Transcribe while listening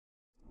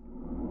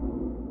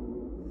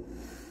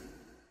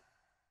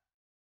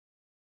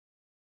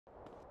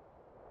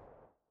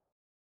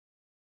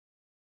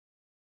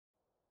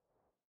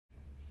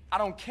I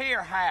don't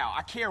care how,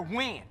 I care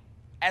when.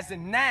 As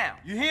in now,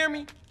 you hear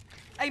me?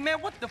 Hey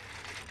man, what the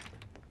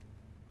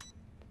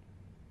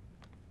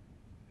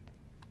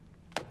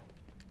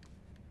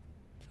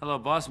Hello,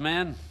 boss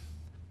man.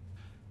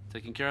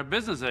 Taking care of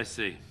business, I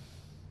see.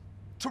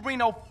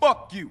 Torino,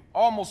 fuck you.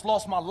 Almost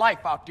lost my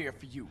life out there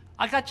for you.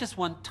 I got just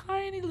one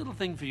tiny little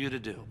thing for you to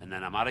do, and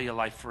then I'm out of your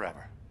life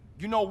forever.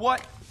 You know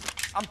what?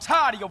 I'm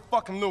tired of your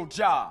fucking little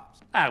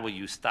jobs. Ah, will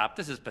you stop?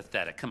 This is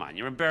pathetic. Come on,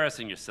 you're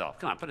embarrassing yourself.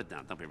 Come on, put it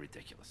down. Don't be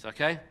ridiculous,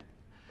 okay?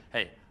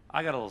 Hey,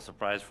 I got a little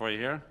surprise for you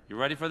here. You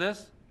ready for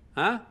this?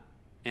 Huh?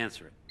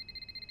 Answer it.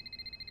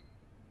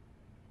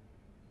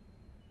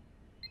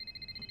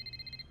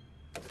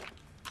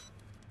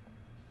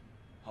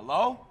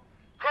 Hello?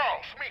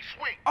 Carl,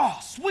 Sweet. Oh,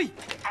 sweet.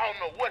 I don't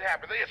know what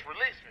happened. They just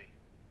released me.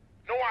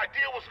 No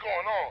idea what's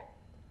going on.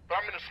 But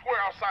I'm in the square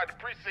outside the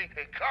precinct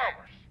in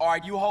Commerce. All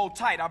right, you hold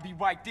tight. I'll be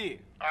right there.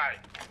 All right.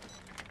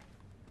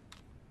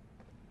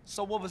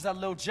 So what was that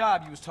little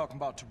job you was talking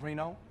about,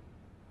 Torino?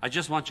 I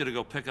just want you to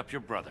go pick up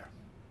your brother.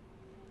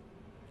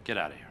 Get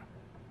out of here.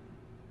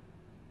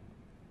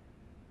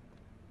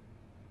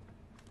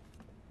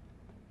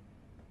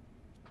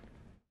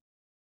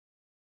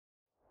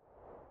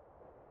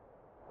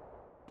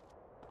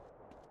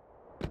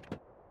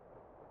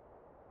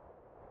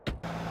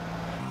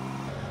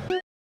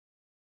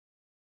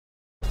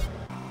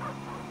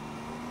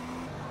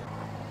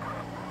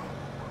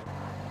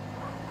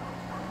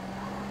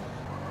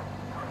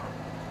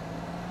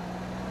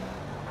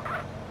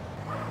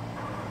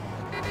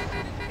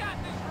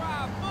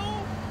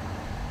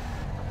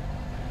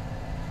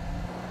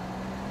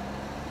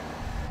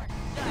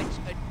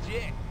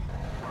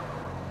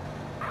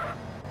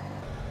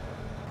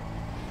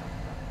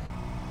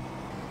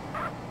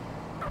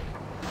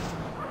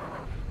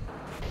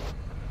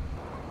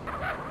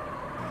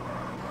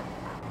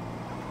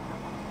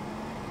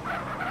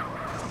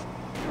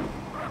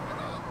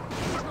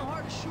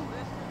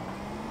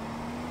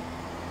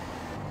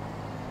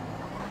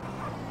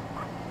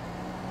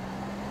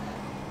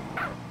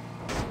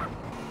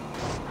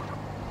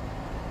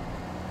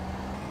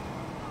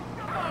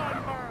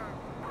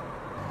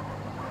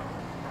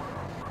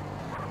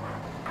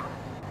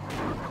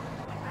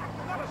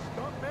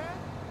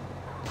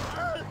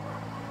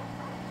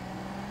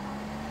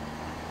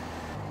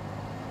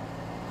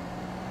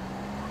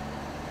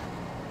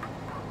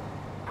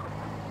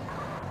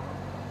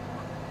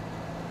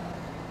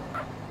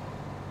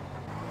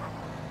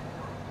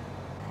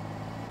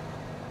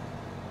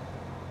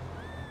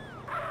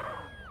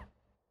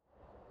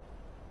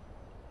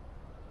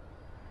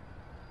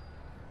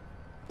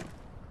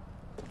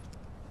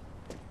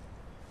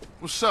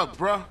 What's up,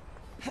 bruh?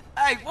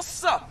 Hey,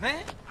 what's up,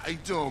 man? How you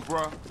doing,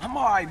 bruh? I'm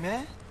all right,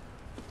 man.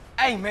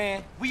 Hey,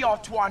 man, we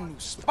off to our new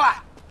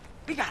spot.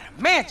 We got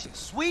a mansion,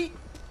 sweet.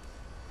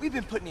 We've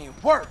been putting in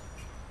work,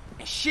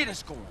 and shit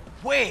is going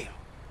well.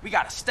 We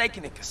got a stake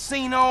in the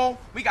casino.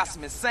 We got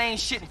some insane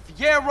shit in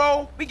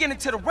Fierro. We get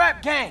into the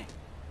rap game.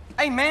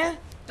 Hey, man,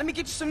 let me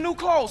get you some new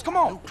clothes. Come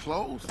on. New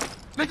clothes?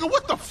 Nigga,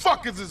 what the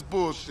fuck is this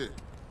bullshit?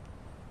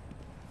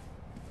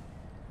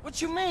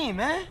 What you mean,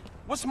 man?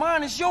 What's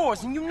mine is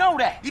yours, and you know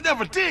that. You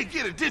never did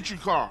get it, did you,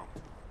 Carl?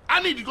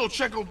 I need to go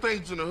check on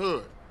things in the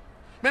hood.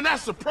 Man,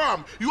 that's the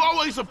problem. You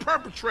always a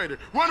perpetrator,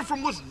 running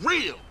from what's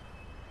real.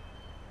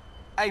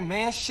 Hey,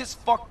 man, shit's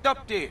fucked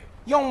up there.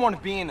 You don't want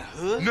to be in the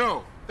hood.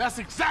 No, that's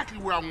exactly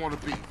where I want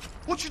to be.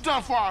 What you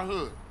done for our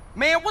hood?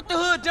 Man, what the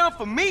hood done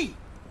for me?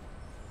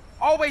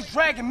 Always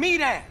dragging me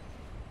down.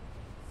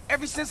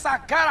 Ever since I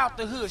got out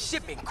the hood,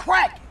 shit been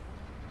cracking.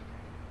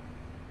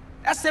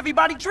 That's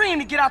everybody's dream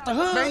to get out the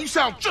hood. Man, you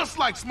sound just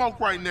like Smoke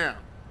right now.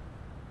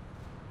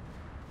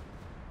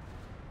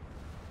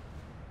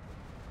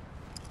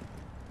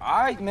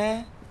 All right,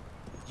 man.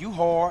 You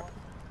hard.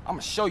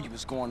 I'ma show you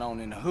what's going on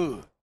in the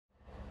hood.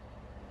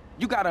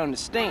 You gotta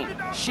understand,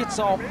 shit's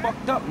all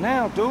fucked up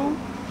now, dude.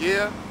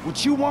 Yeah?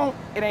 What you want,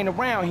 it ain't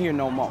around here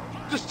no more.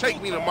 Just take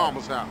me to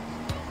Mama's house.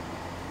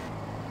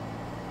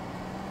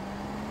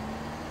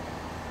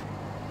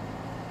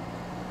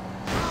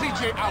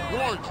 CJ, I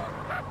warned you.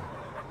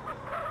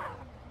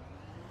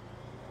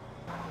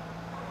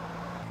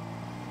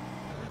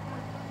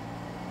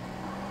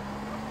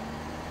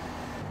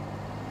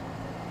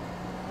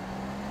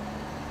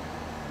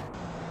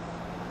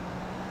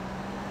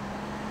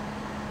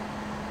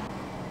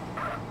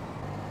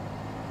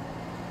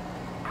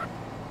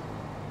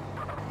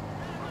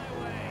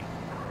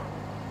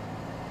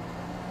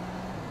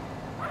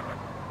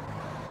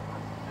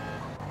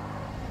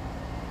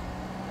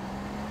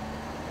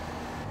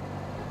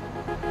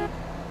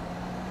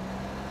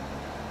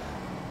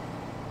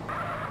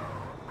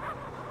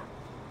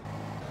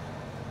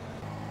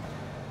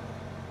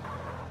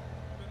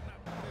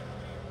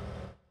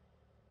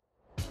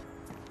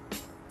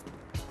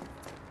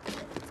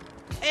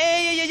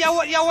 Hey,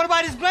 yo, what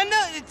about this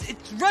blender?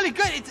 It's really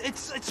good. It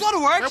sort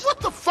of works. Man, what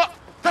the fuck?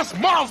 That's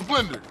Mom's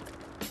blender.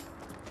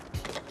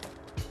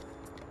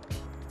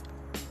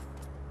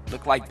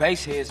 Look like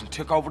baseheads and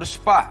took over the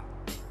spot.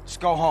 Let's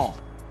go home.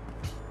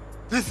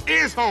 This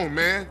is home,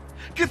 man.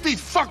 Get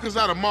these fuckers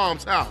out of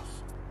Mom's house.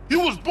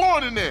 You was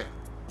born in there.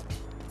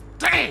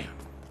 Damn!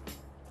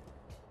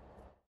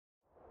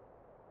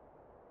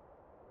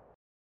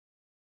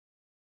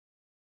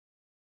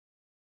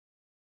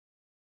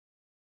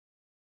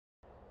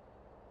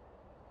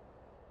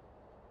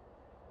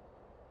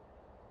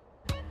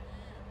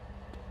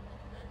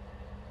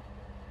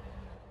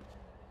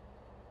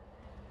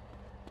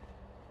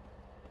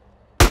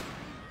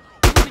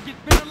 Get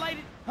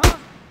ventilated, huh?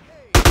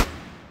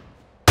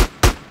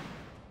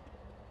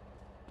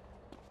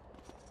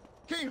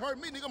 Can't hurt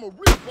me, nigga. I'm a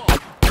real boss.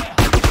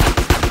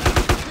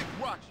 Kick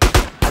rocks.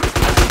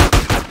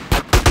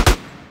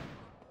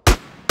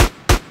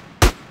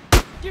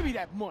 Give me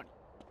that money.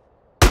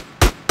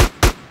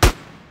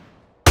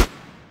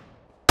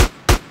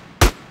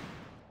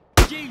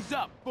 G's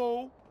up,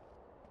 fool.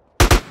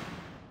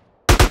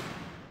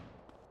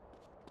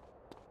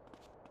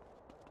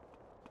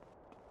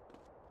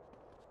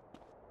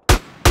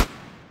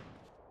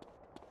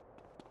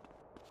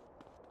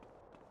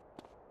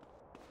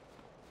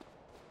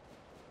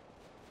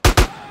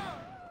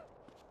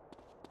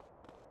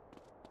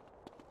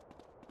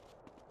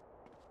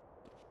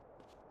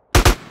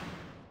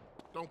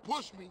 Don't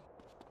push me.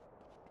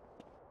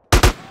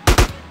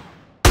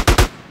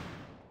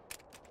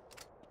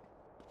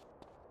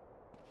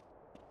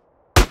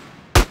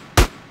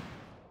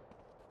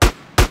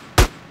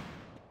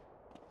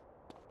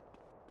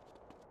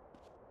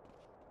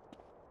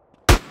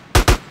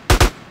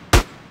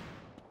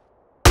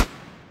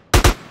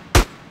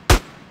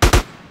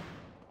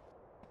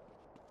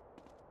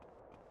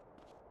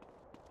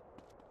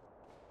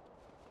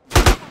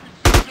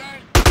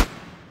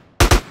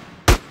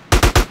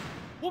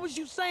 What was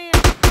you saying?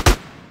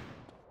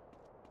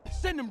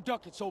 Send them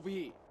ducats over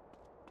here.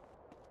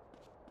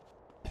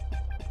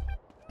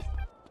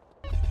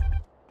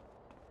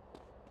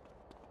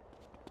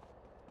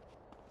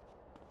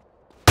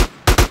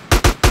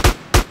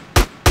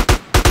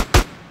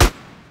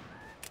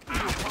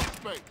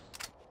 Space.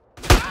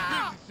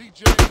 Busy,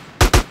 CJ.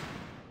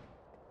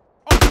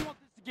 Oh, you want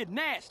this to get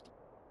nasty?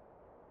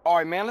 All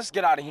right, man, let's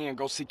get out of here and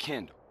go see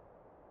Kendall.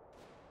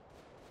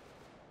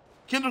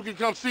 Kendall can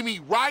come see me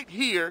right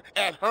here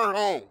at her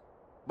home.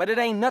 But it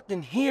ain't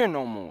nothing here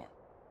no more.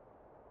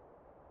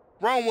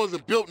 Rome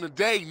wasn't built in a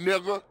day,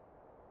 nigga.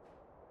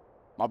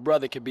 My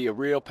brother could be a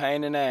real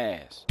pain in the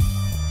ass.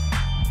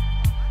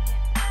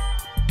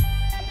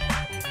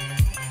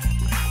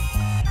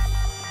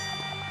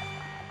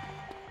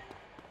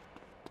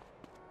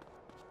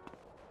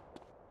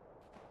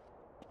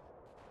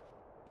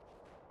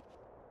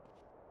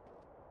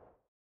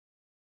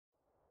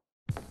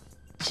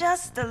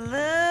 Just a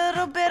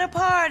little bit of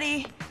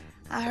party.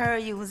 I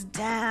heard you was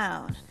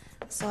down,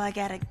 so I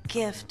got a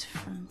gift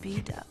from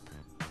B Dup.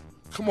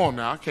 Come on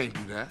now, I can't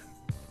do that.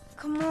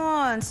 Come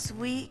on,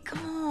 sweet,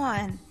 come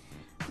on.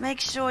 Make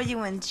sure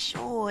you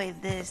enjoy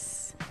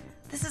this.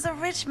 This is a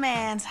rich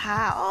man's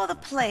high. All the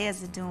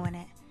players are doing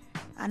it.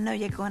 I know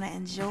you're gonna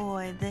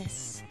enjoy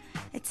this.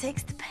 It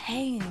takes the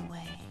pain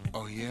away.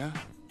 Oh, yeah?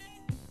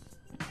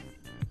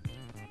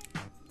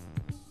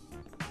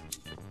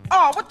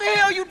 Oh, what the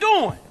hell you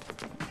doing?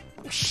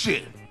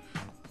 Shit.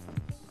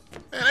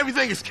 Man,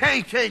 everything is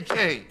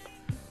KKK.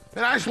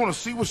 And I just want to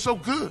see what's so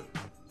good.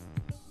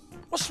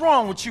 What's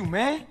wrong with you,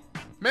 man?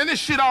 Man, this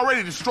shit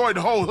already destroyed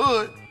the whole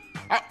hood.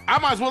 I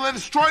might as well let it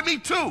destroy me,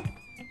 too.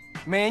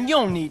 Man, you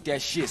don't need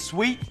that shit,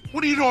 sweet.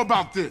 What do you know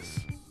about this?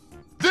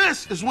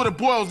 This is what it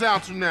boils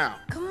down to now.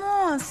 Come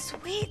on,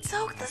 sweet,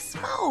 soak the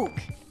smoke.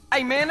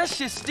 Hey, man, that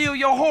shit steal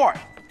your heart.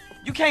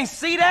 You can't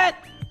see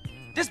that?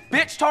 This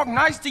bitch talk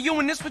nice to you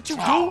and this what you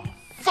do?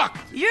 Fuck!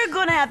 You're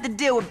gonna have to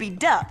deal with B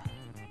Dup.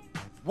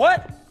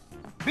 What?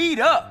 Beat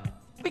up?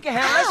 We can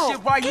handle that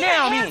shit right Get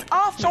now, your hands then.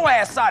 off me. Show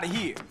ass out of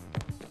here.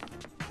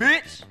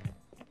 Bitch.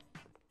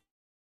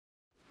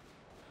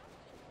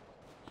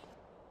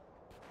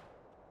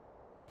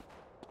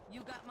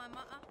 You got my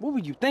What were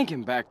you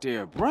thinking back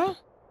there, bruh?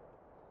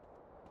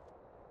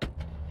 Hey,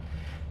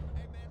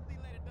 man, see you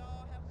later,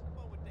 dog. Have some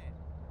fun with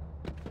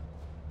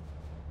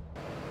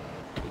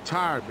that. I'm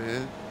tired,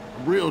 man.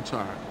 I'm real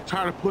tired.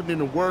 Tired of putting in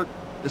the work,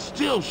 and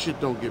still shit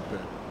don't get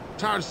better.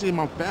 Tired of seeing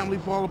my family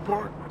fall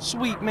apart.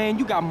 Sweet, man,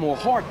 you got more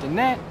heart than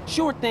that.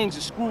 Sure, things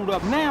are screwed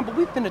up now, but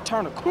we finna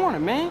turn a corner,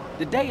 man.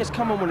 The day is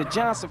coming when the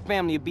Johnson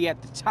family will be at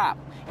the top,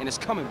 and it's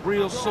coming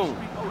real soon.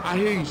 I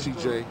hear you,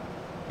 CJ.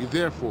 You're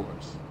there for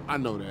us. I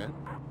know that.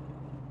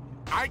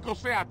 I ain't gonna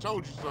say I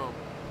told you so.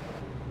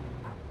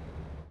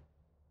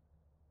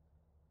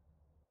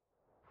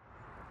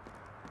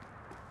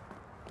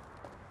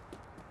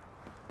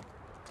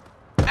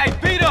 Hey,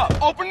 beat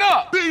up! Open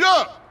up! Beat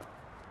up!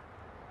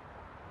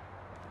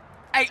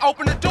 Hey,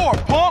 open the door,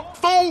 punk!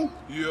 Fool!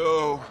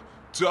 Yo,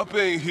 Dup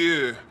ain't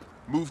here.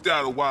 Moved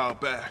out a while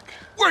back.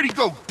 Where'd he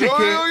go, Yo,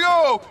 dickhead?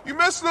 yo, you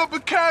messing up the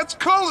cat's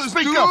colors,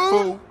 Speak dude. up,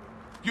 fool.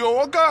 Yo,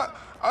 I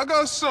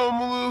got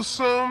some, a little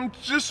something,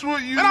 just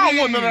what you And I don't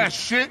need. want none of that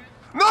shit.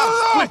 No,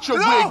 I'll split your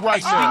wig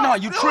right Hey, now. no,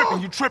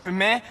 you tripping,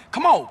 man.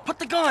 Come on, put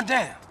the gun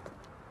down.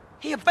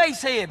 He a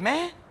basehead,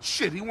 man.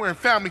 Shit, he wearing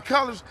family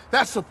colors?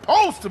 That's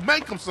supposed to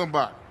make him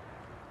somebody.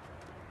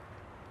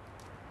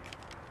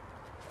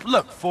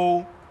 Look,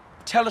 fool.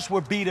 Tell us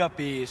where B Dup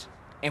is,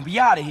 and we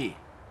out of here.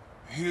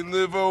 He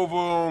live over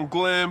on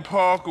Glen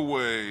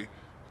Parkaway.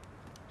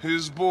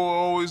 His boy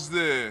always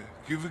there.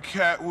 Give a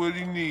cat what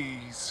he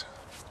needs.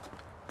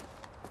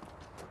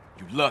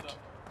 You lucky.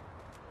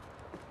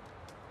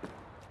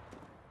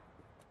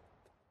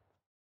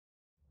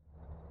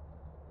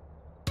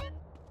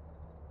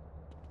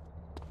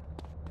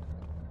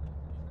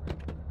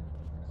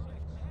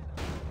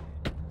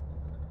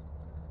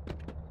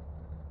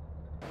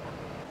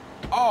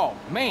 Oh,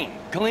 man,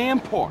 Glen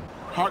Park.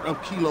 Heart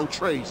of Kilo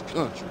Trey's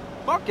country.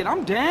 Fuck it,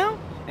 I'm down.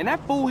 And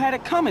that fool had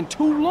it coming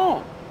too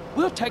long.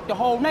 We'll take the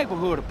whole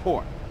neighborhood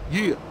apart.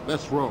 Yeah,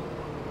 let's roll.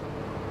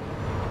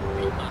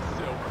 They need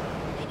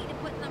to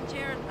put them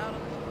chairs out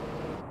of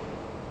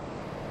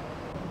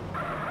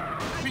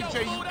the...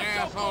 PJ, you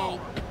asshole.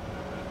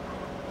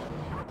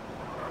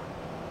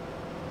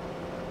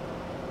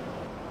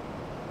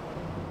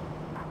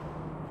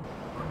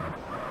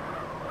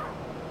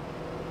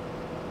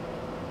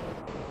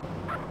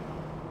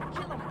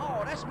 Kill them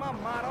all, that's my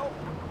motto.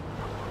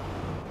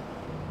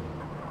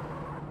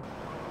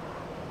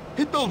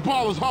 Hit those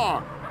ballers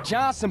hard.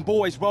 Johnson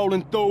boys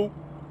rolling through.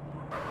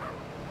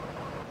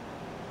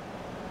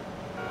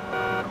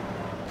 Man,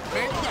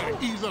 you gotta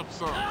ease up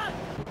some.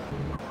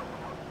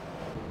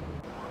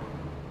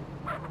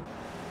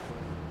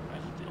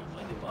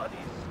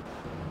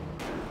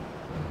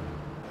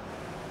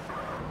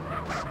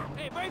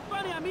 Hey, very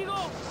funny, amigo!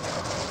 Nice,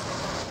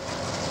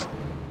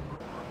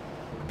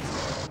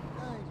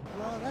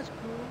 bro, that's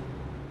cool.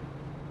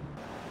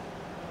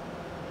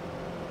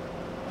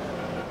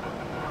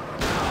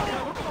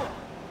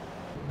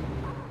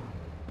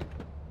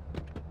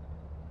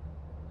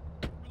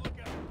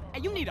 Hey,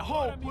 you need a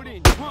hole put in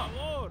your trunk.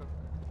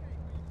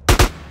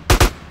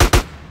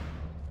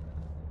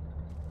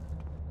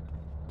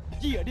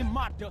 Yeah, them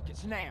my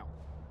ducats now.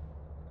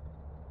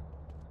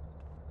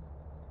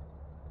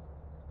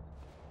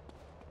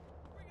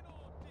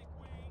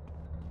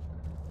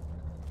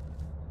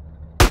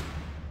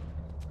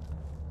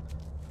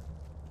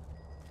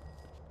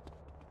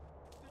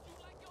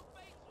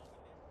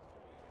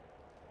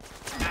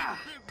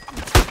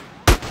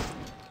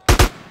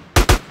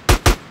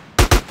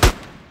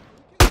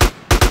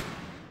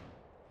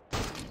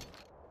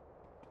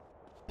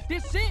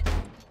 This it?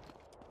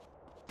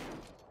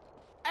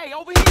 Hey,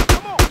 over here,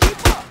 come on,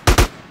 keep up!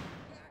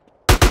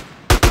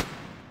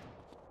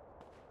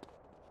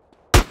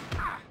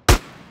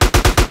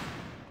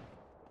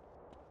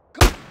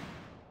 Come.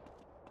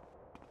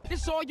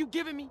 This all you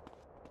giving me?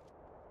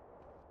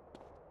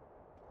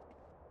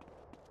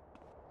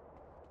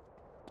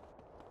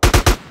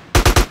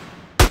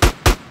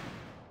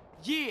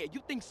 Yeah,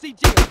 you think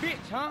CJ a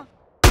bitch, huh?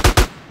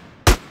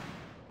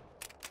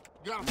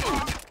 Got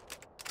him.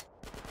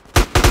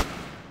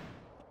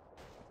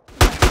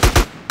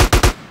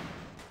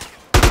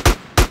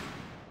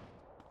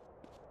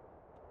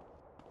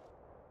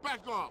 Back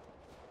up.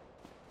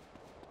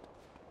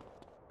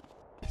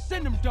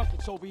 Send them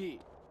ducats over here.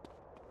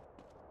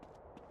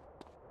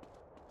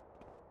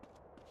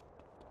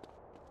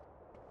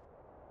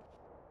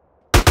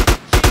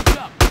 Change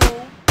up,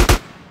 fool.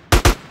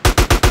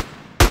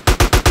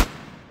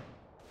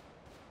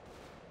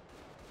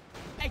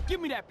 Hey, give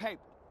me that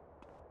paper.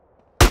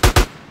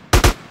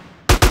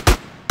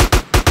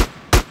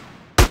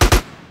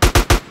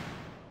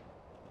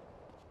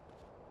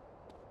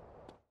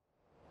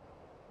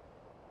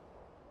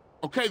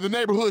 Okay, the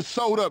neighborhood's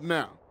sold up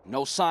now.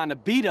 No sign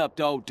of beat up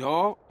though,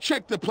 dawg.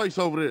 Check the place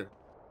over there.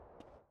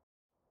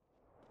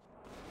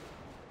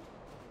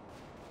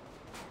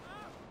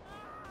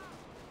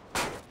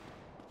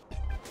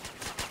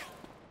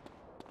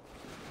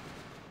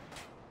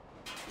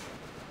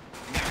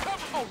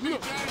 Oh,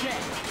 look,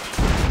 Jack.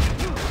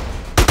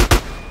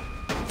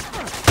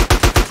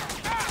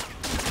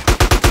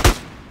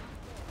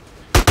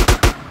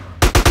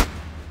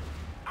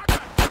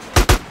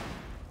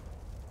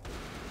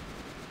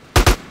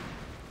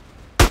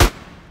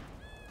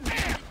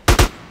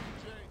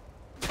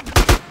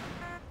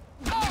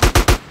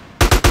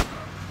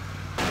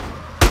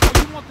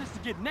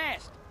 Get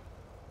nasty.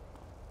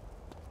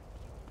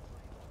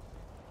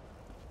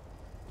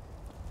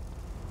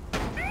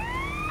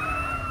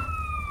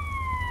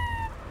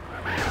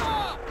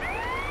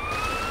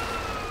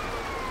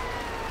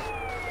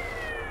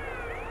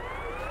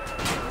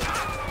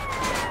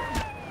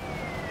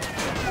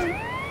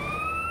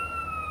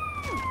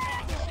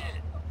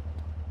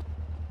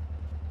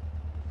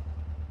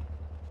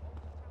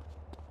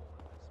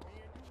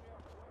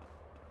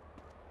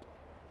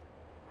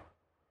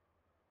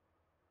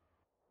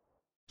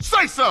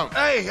 Say something!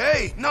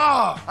 Hey,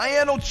 nah, I ain't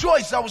had no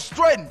choice. I was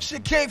threatened.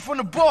 Shit came from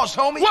the boss,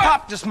 homie. What?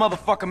 Pop this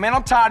motherfucker, man.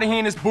 I'm tired of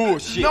hearing this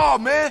bullshit. Nah,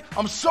 man,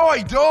 I'm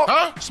sorry, dog.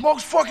 Huh?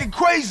 Smoke's fucking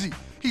crazy.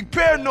 He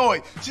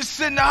paranoid. Just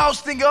sit in the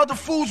house thinking other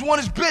fools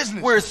want his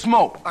business. Where's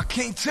Smoke? I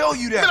can't tell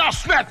you that. Then I'll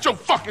snatch your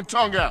fucking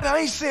tongue out. I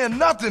ain't saying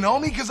nothing,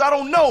 homie, because I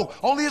don't know.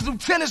 Only his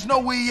lieutenants know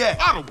where he at.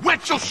 I'd have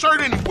wet your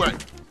shirt anyway.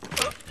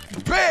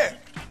 Bear!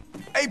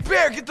 Hey,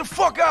 Bear, get the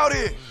fuck out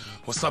here!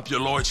 What's up, your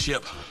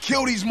lordship?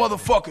 Kill these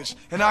motherfuckers,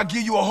 and I'll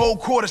give you a whole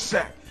quarter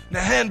sack.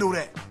 Now handle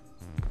that.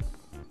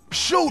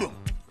 Shoot him!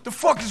 The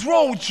fuck is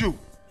wrong with you?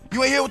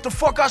 You ain't hear what the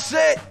fuck I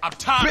said? I'm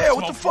tired Bear, of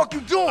what the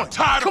smoking. fuck you doing? I'm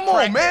tired Come of on,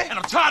 praying, man. And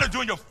I'm tired of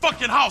doing your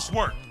fucking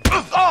housework.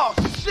 Oh,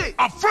 shit!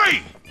 I'm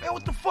free! Man,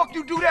 what the fuck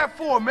you do that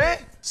for, man?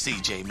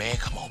 CJ, man,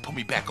 come on, put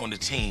me back on the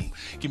team.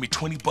 Give me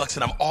 20 bucks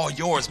and I'm all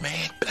yours,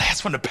 man.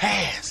 Blast from the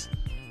past.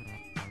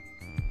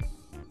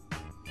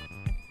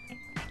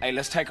 Hey,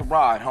 let's take a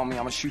ride, homie. I'm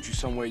gonna shoot you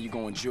somewhere you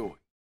gonna enjoy.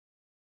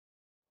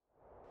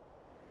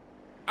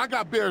 I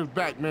got Bear's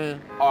back,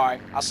 man. All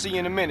right, I'll see you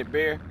in a minute,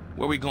 Bear.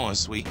 Where we going,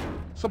 sweet?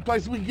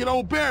 Someplace we can get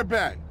old Bear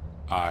back.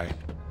 All right,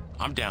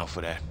 I'm down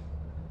for that.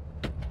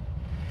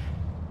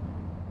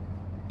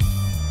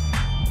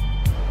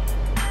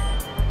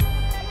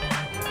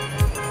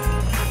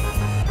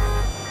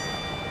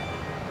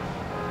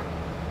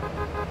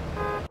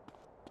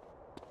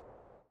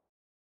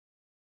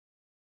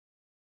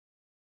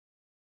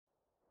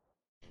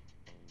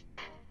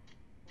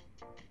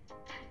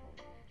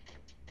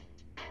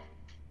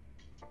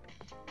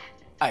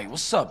 Hey,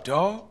 what's up,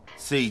 dawg?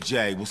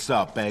 CJ, what's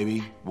up,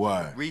 baby?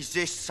 Word.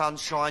 Resist,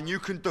 sunshine, you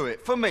can do it.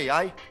 For me,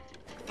 eh?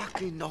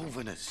 Fucking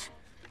Northerners.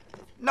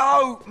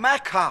 No,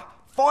 Macca,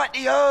 fight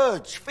the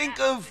urge. Think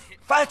of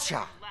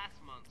Thatcher.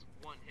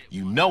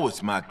 You know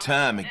it's my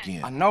time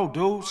again. I know,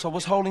 dude, so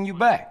what's holding you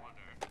back?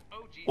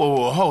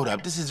 Whoa, hold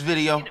up. This is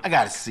video? I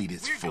gotta see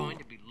this fool.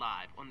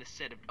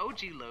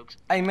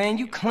 Hey, man,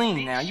 you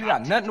clean now. You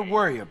got nothing to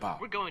worry about.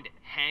 We're going to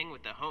hang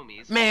with the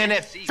homies. Man,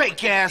 that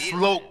fake-ass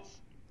Loke.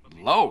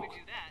 Loke?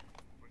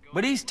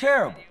 But he's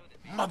terrible.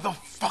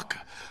 Motherfucker.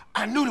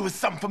 I knew there was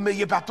something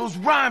familiar about those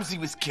rhymes he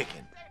was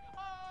kicking.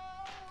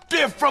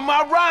 They're from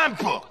my rhyme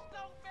book.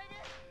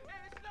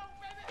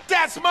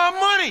 That's my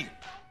money.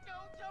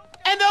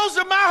 And those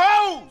are my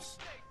hoes.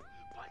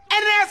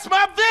 And that's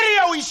my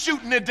video he's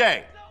shooting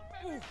today.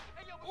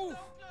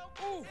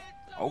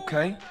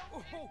 Okay.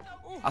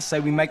 I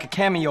say we make a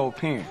cameo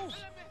appearance.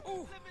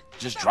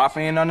 Just drop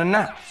in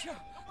unannounced.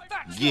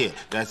 Yeah,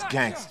 that's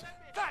gangster.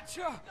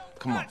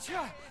 Come on.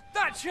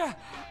 Thatcher,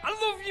 I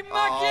love you, Macca.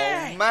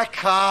 Oh,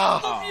 Macca.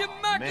 I love you,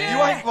 Macca.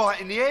 You ain't right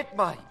in the head,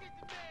 mate.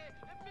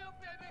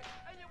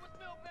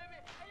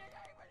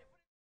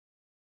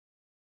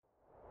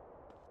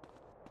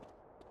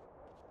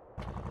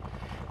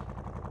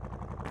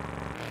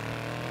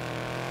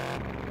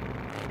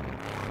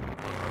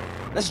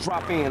 Let's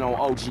drop in on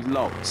OG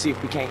Low, see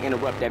if we can't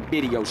interrupt that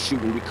video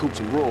shoot and recoup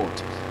some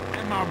royalties.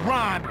 And my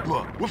rhyme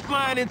book. We're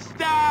flying in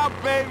style,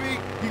 baby.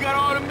 You got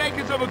all the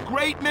makings of a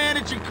great man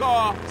at your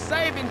car.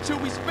 Saving till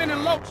we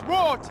spending Loke's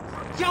royalties.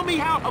 Tell me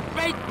how a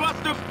fake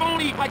buster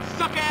phony like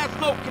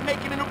sucker-ass Loke can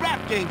make it in a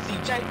rap game,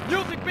 CJ.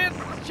 Music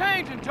business is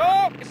changing,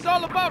 dog. It's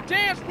all about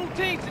dance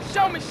routines and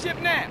showmanship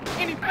now.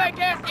 Any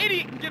fake-ass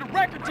idiot can get a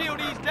record deal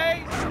these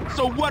days.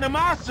 So what am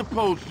I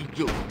supposed to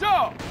do?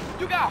 Dog,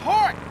 you got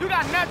heart, you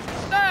got natural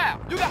style,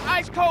 you got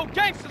ice-cold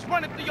gangsters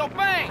running through your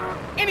veins.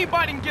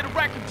 Anybody can get a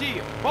record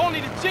deal, but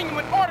only the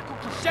genuine article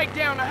can shake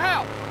down the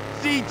house.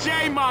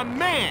 CJ, my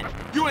man,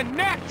 you're a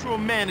natural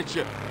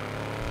manager.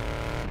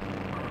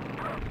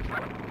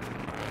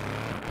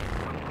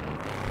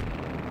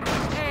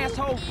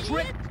 Asshole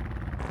trick.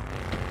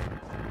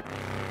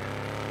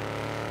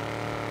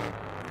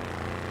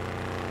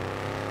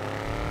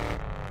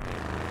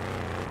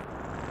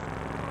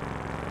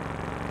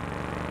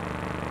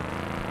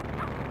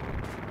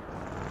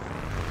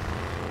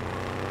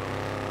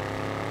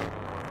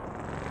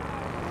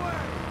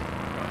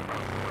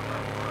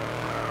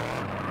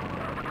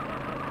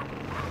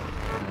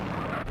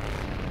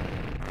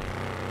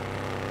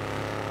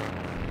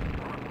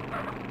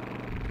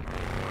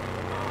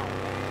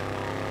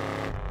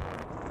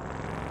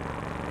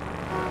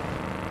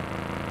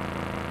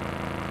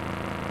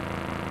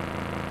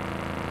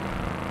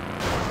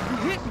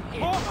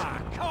 Oh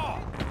my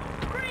God!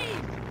 Freeze!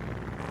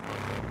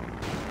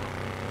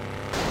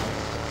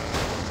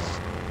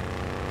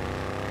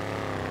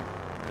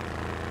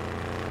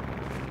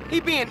 He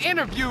being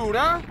interviewed,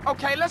 huh?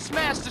 Okay, let's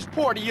smash this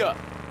party up.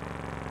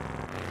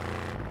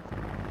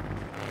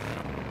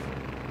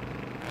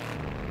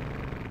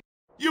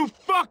 You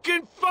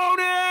fucking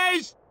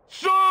phonies!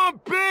 Son,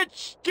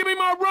 bitch! Give me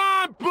my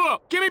rhyme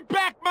book! Give me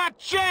back my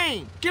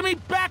chain! Give me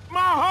back my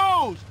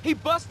hose! He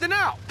busting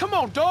out. Come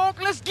on,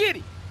 dog, let's get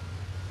it.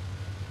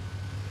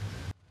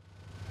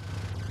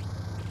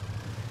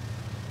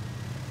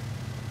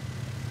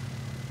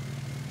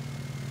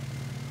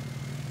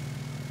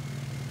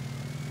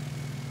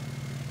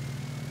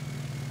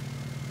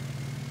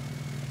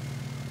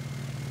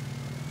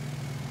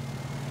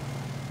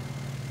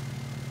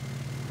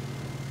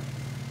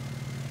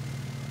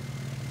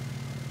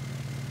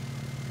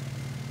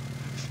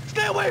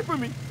 Stay away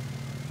from me!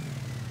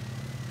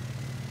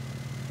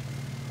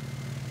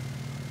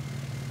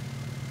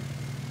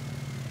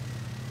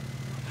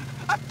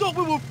 I thought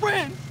we were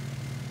friends.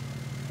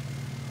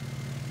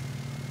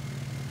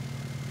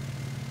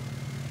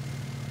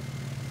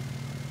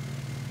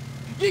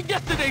 Get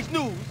yesterday's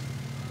news.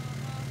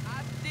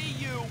 I see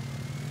you.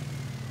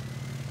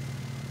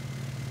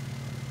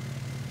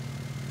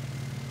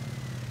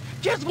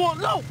 Kids want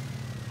low.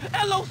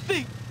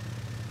 LOC.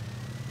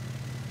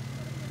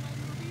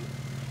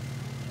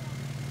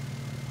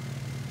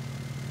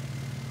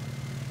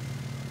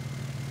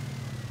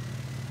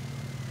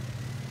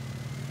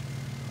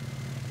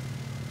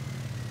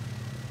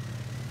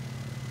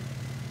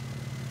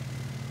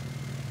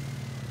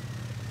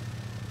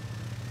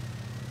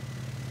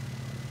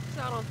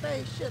 Out on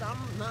stage, shit, I'm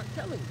not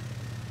telling you.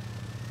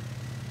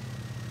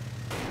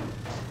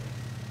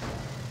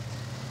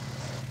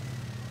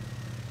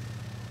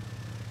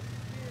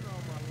 Been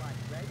all my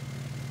life, baby.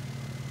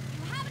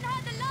 You haven't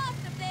heard the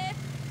last of this.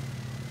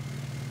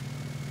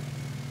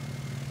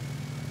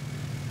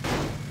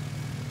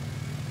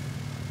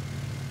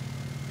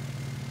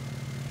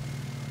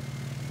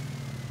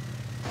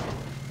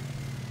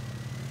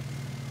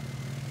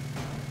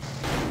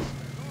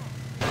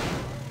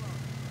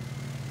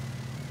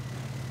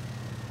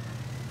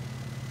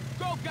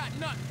 Got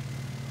nothing.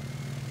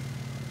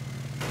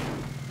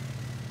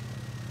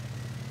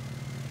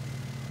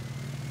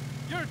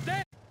 You're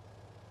dead.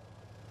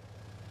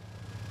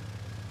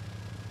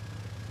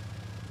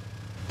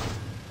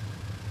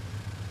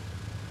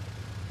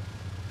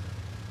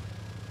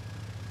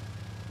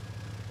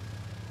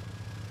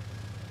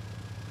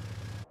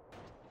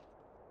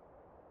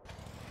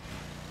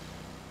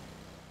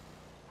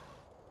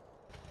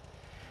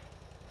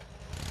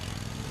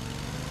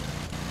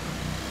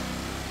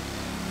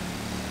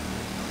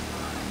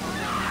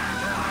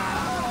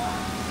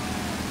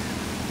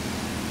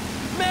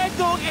 Mad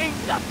Dog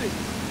ain't nothing.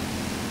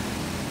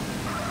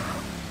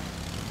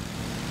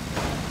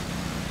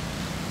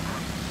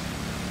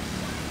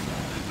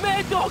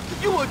 Mad Dog,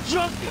 you a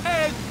drunk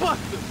ass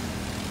buster.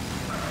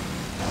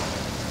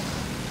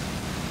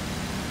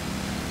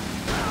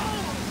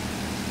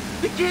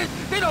 The kids,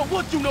 they don't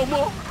want you no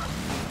more.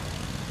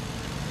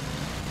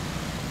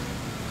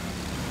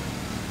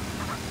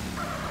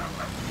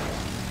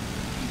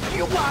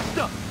 You washed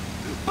up.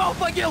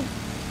 Both of you.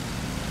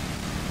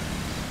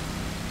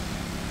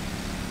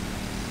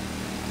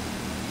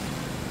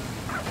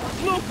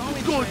 Look,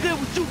 who's gonna deal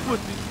with you,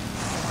 pussy?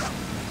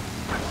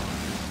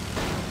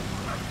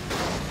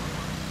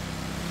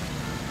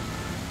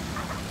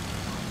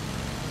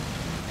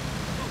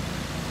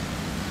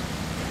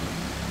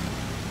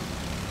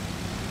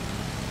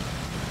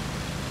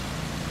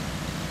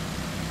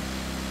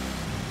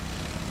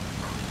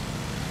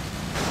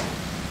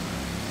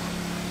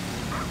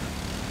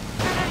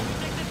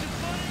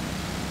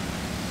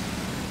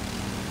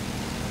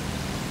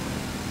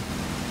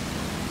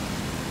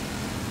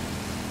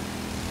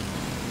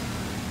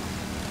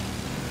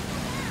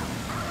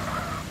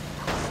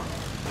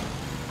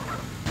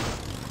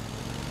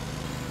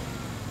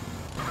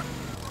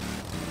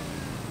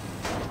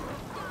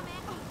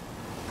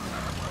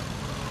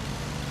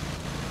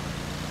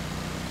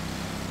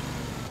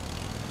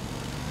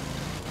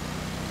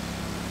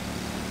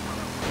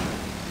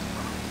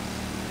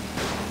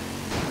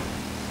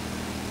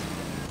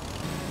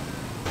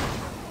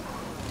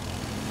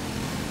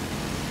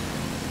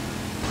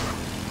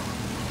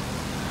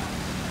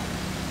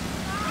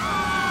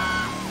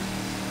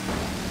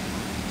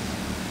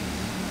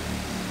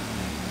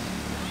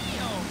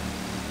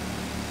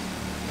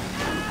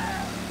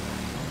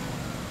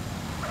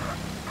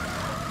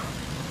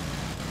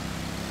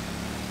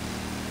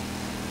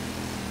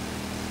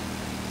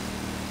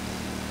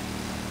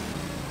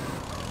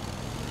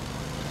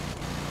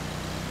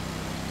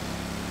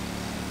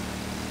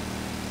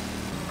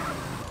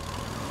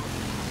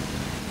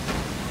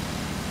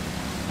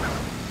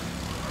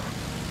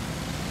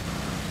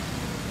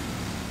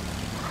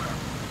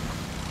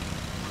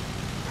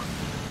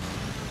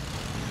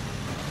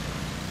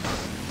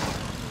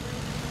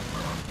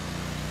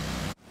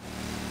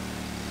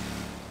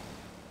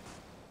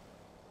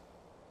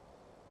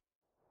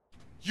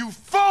 You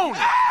phony!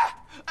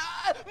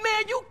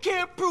 Man, you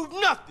can't prove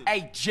nothing.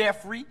 Hey,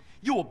 Jeffrey,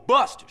 you a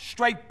buster.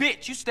 Straight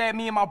bitch. You stabbed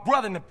me and my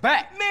brother in the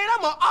back. Man,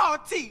 I'm an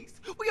artist.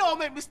 We all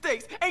make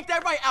mistakes. Ain't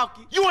that right,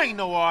 Alki? You ain't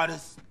no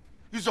artist.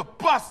 You's a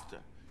buster.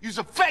 You's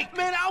a fake.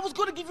 Man, I was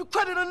gonna give you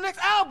credit on the next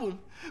album.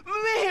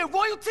 Man,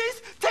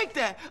 royalties? Take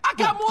that. I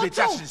got more bitch,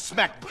 too. I should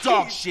smack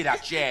dog shit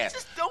out your ass.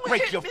 Just don't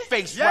Break hit your me.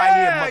 face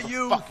Yeah, right here,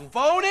 you motherfucker.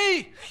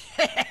 phony!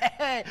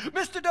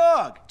 Mr.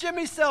 Dog,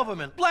 Jimmy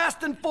Silverman,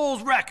 blasting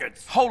Fools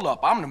Records. Hold up,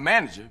 I'm the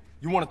manager.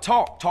 You want to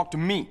talk? Talk to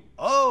me.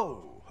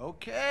 Oh,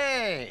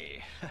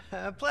 okay.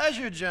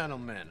 Pleasure,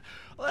 gentlemen.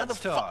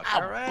 Let's talk,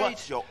 I'll all right?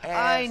 butt your ass.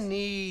 I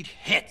need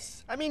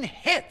hits. I mean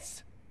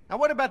hits. Now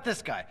what about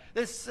this guy?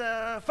 This,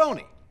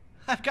 phony?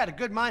 I've got a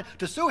good mind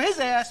to sue his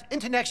ass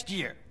into next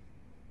year.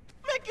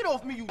 Man, get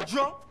off me, you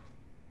drunk.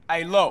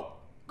 Hey, Lo,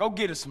 go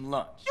get us some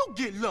lunch. You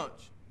get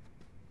lunch.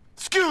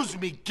 Excuse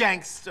me,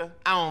 gangster.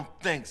 I don't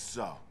think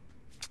so.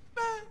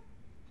 Man,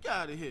 get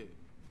out of here.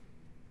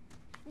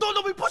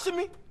 Don't be pushing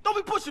me. Don't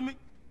be pushing me.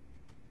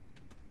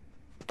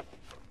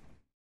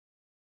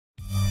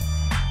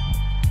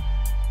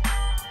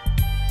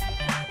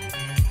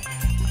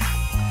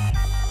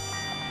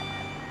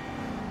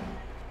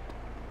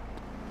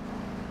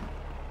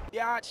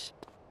 Biatch.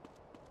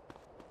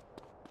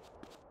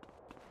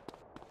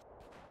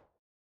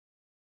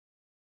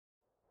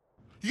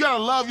 You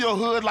gotta love your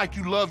hood like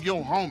you love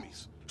your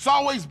homies. It's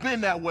always been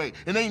that way,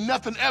 and ain't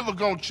nothing ever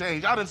gonna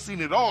change. I done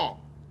seen it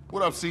all.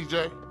 What up,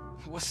 CJ?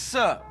 What's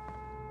up?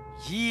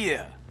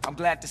 Yeah, I'm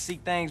glad to see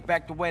things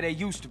back the way they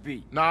used to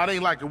be. Nah, it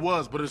ain't like it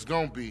was, but it's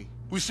gonna be.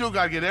 We still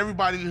gotta get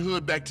everybody in the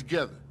hood back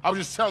together. I was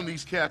just telling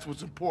these cats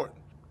what's important.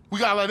 We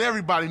gotta let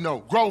everybody know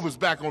Grove is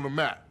back on the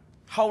map.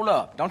 Hold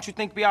up, don't you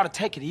think we ought to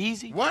take it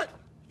easy? What?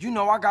 You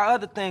know I got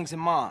other things in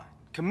mind.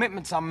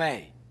 Commitments I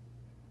made.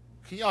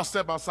 Can y'all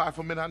step outside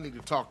for a minute? I need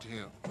to talk to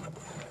him.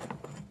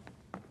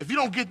 If you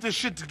don't get this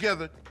shit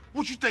together,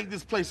 what you think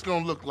this place is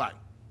gonna look like?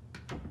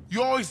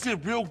 You always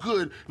did real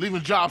good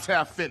leaving jobs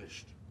half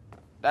finished.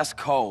 That's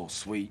cold,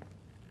 sweet.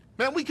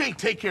 Man, we can't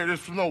take care of this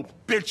from no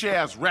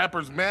bitch-ass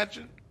rapper's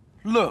mansion.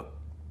 Look,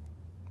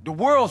 the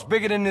world's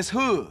bigger than this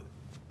hood.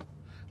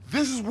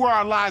 This is where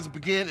our lives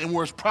begin and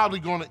where it's probably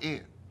gonna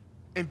end.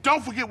 And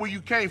don't forget where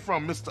you came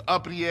from, Mr.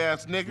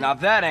 Uppity-ass nigga. Now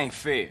that ain't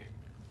fair.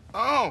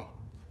 Oh.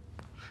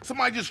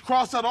 Somebody just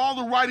crossed out all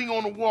the writing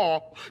on the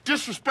wall,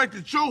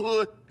 disrespected your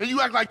hood, and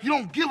you act like you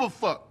don't give a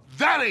fuck.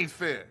 That ain't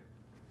fair.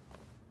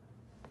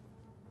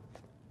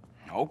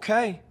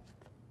 Okay.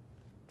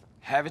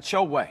 Have it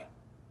your way.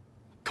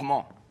 Come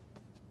on.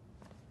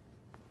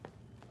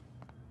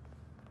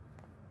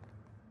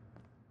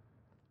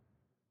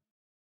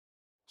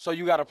 So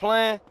you got a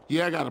plan?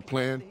 Yeah, I got a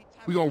plan.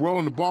 We gonna roll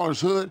in the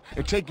baller's hood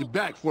and take it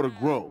back for the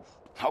Grove.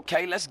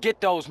 Okay, let's get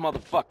those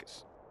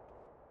motherfuckers.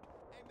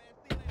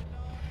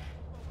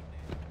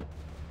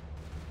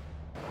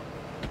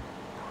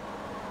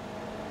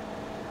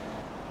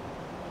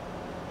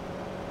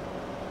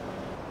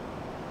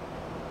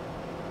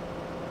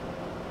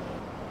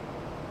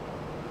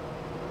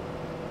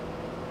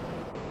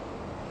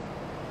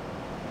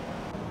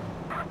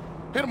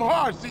 Hit him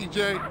hard,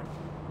 CJ.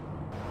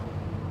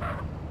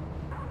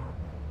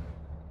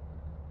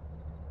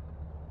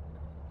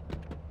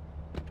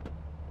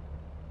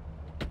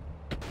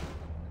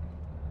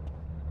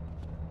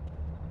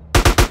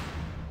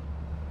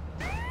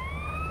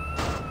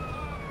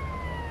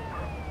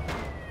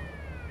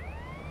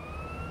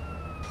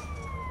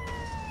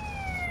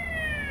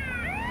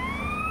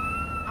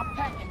 I'm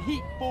packing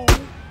heat, fool.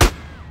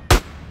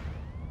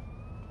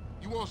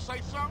 You wanna say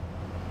something?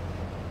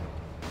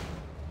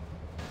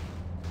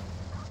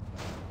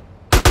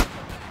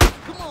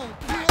 Come on,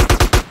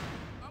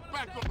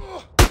 back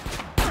up.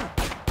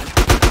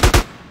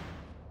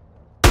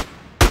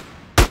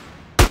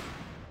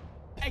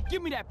 Hey,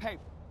 give me that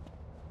paper.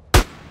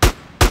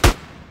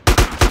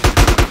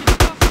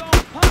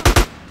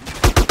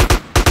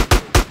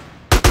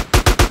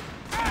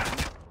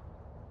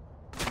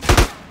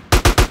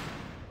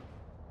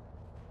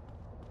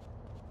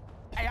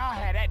 Hey, I'll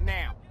have that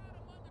now.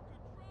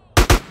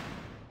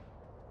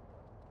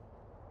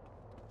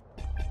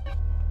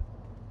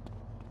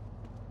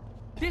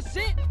 This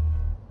it?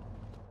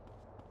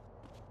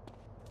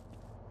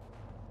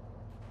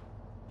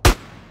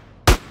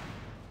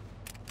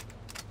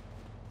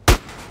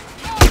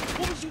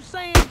 What was you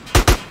saying?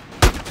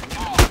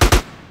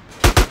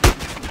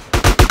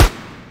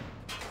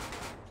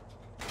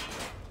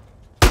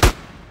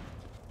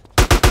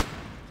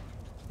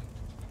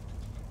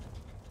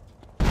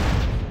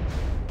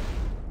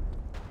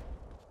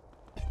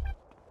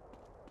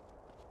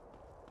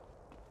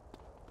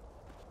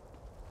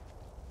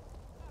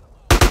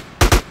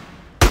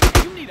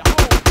 You need a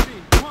whole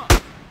big pump.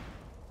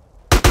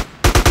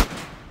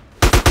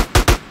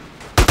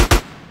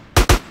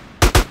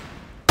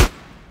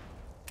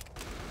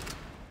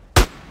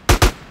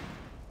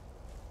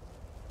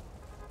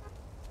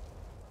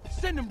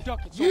 Send them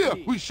duckets over Yeah,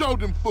 here. we showed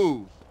them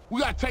fools.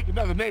 We gotta take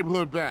another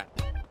neighborhood back.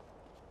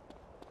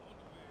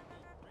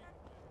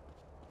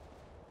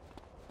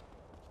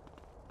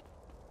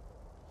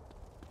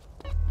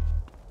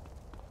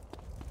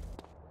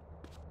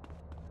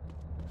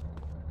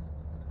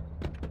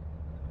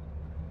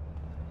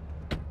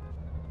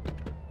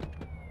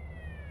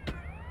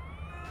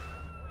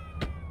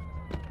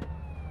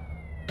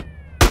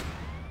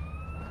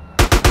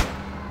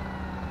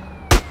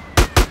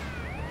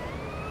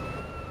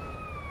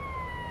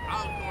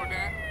 I'll ignore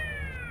that.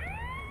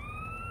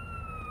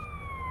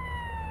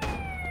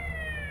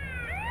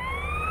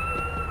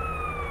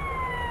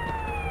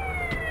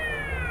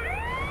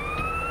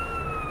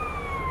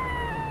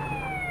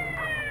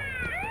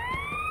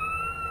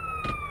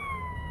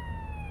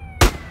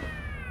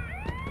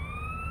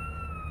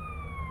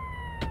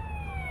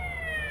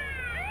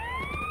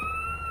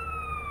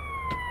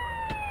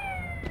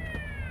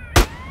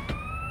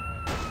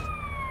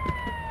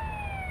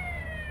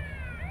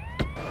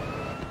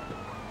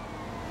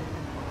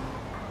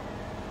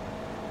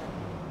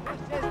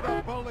 This is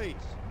the police.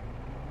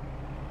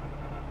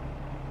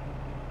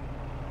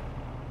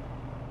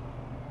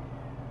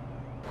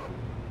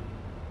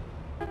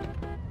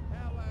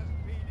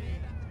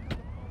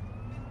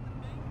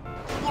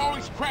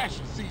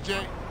 crashing,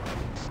 CJ.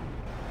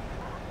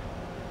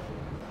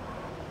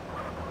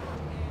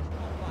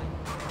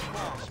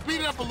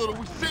 Speed it up a little,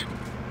 we sitting.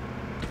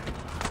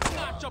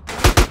 Notch up.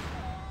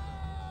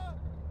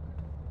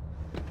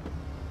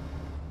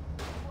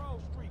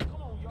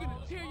 You're gonna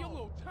tear your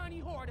little tiny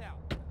heart out.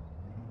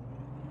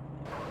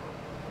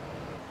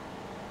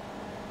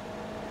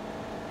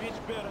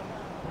 Bitch better.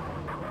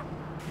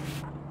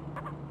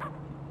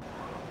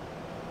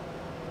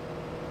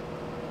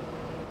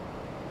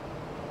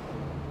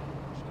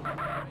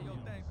 Yo,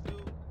 thanks,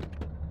 dude.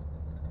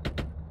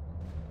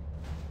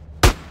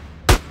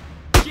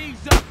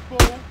 G's up,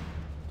 fool.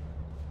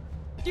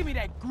 Give me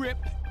that grip.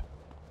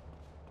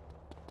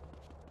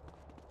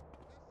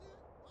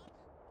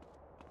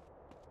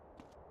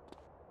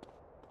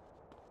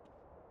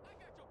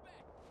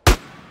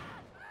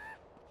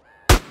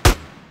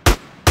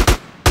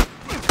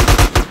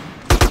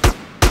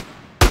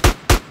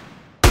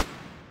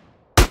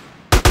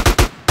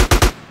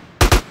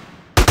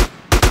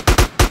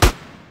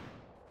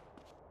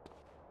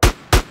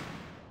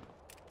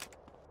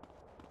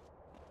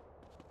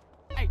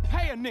 Hey,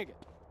 pay a nigga.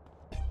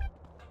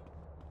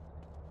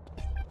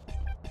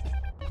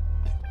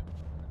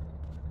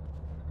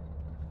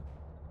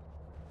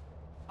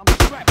 I'm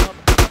strapped,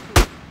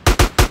 motherfucker.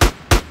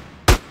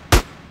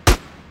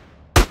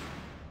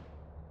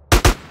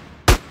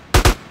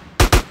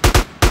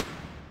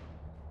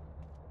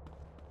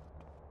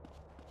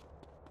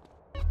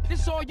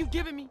 This all you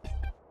giving me?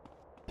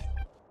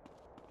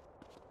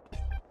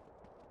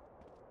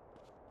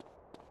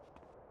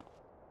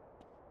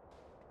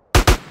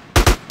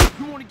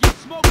 You wanna get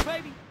smoked,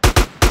 baby?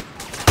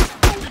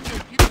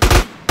 We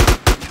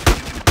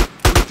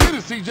did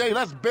it, CJ.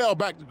 Let's bail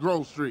back to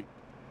Grove Street.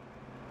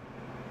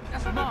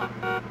 That's mine.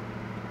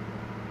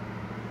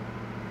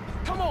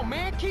 Come on,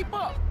 man, keep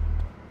up.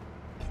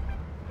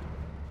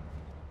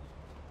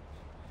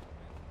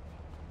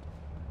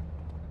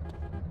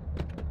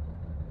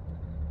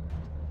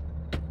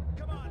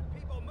 Come on,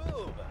 people,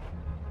 move.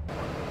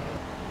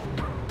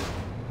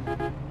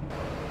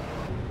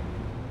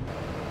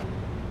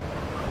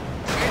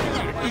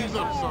 Ease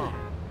up some.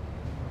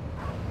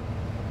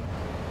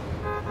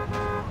 I'm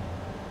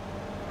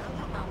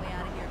on my way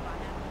out of here by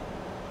now.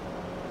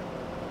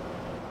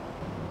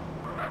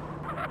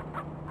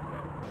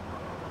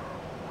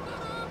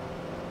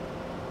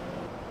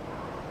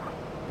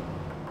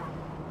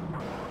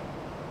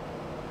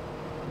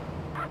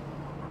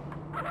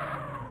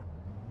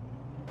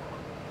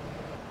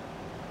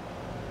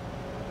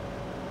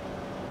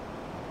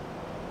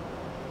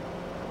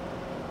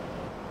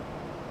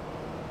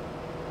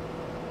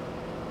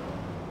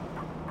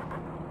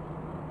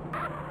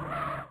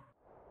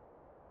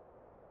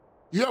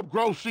 You help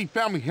Grove Street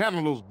family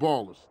handle those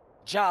ballers.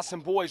 Johnson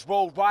boys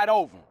rolled right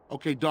over him.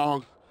 Okay,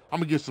 dog. I'm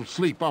gonna get some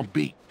sleep. I'm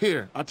beat.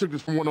 Here, I took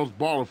this from one of those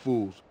baller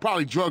fools.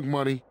 Probably drug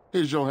money.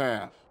 Here's your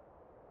half.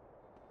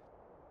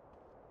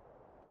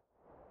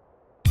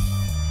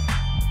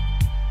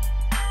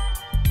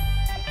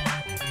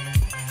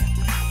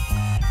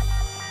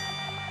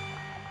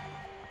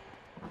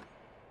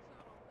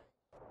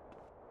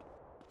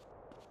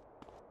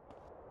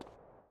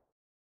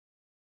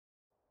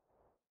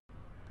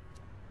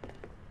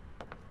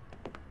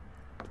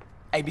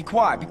 Hey, be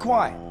quiet, be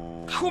quiet.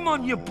 Come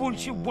on, you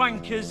bunch of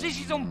wankers. This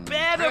is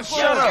unbearable.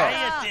 Shut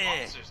up.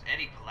 Officers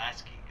Eddie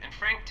Pulaski and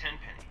Frank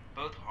Tenpenny,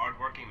 both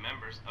hard-working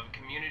members of a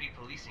community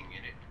policing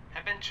unit,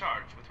 have been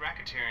charged with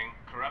racketeering,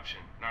 corruption,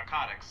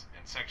 narcotics,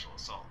 and sexual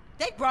assault.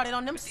 They brought it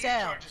on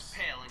themselves.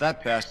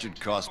 That bastard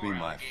cost me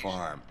my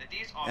farm.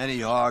 And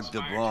he hogged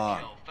the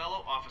barn.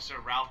 Fellow officer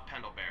Ralph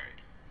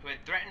Pendlebury, who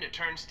had threatened to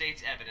turn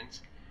state's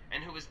evidence,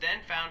 and who was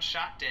then found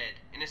shot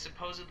dead in a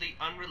supposedly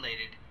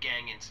unrelated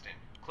gang incident.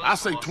 I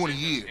say 20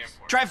 years.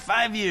 Try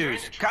 5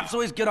 years. Cops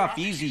always get off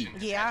easy.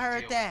 Yeah, I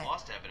heard that.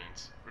 Lost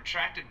evidence,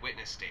 retracted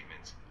witness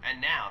statements, and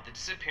now the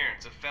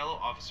disappearance of fellow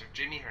officer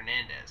Jimmy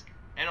Hernandez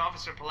and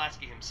Officer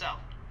Pulaski himself,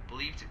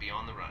 believed to be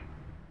on the run.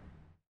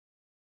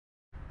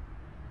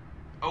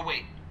 Oh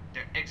wait,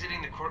 they're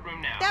exiting the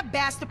courtroom now. That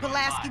bastard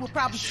Pulaski will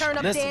probably turn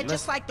up dead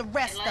just like the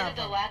rest of them. In light of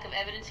the them. lack of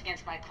evidence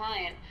against my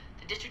client,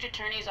 the district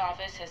attorney's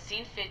office has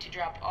seen fit to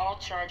drop all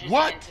charges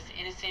What? against this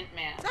innocent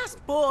man. That's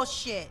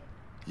bullshit.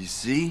 You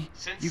see?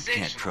 You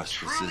can't trust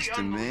the Truly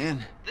system,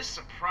 man. This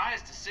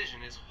surprise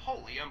decision is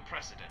wholly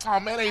unprecedented. Oh,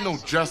 man, ain't no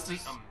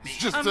justice. It's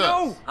just I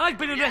know. I've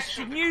been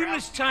arrested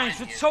numerous times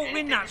for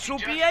totally natural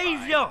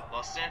behavior.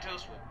 Los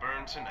Santos will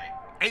burn tonight.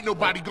 Ain't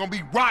nobody gonna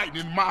be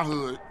riding in my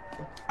hood.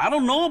 I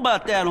don't know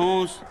about that,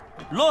 Holmes.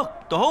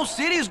 Look, the whole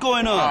city's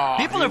going up.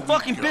 Oh, People are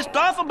fucking pissed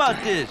off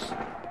about this.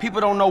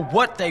 People don't know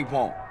what they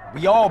want.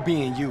 We all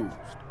being used.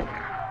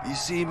 You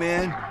see,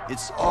 man,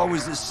 it's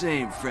always the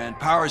same, friend.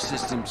 Power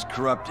systems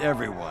corrupt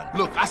everyone.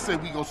 Look, I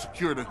said we gonna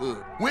secure the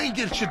hood. We ain't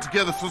getting shit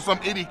together so some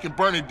idiot can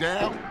burn it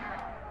down.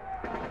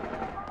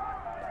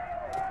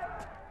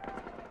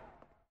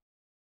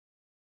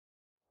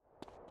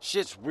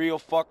 Shit's real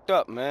fucked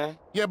up, man.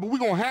 Yeah, but we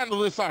gonna handle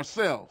this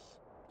ourselves.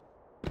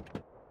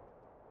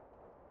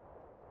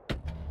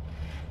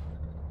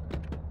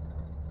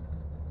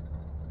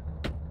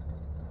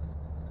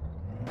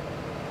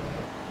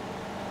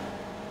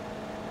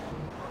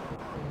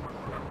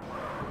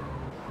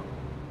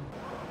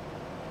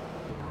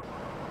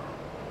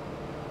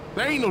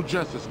 There ain't no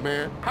justice,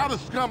 man. How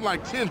does scum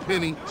like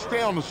Tenpenny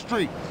stay on the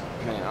streets?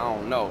 Man, I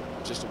don't know.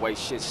 Just the way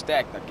shit's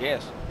stacked, I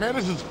guess. Man,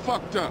 this is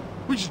fucked up.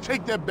 We should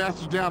take that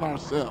bastard down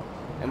ourselves.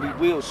 And we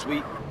will,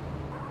 Sweet.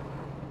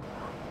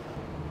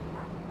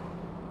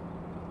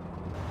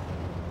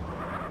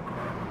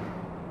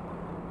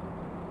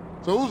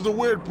 So who's the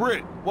weird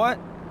prick? What?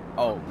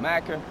 Oh,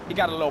 Macker. He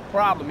got a little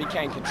problem he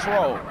can't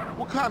control.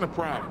 What kind of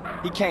problem?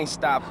 He can't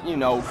stop, you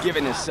know,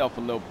 giving himself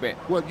a little bit.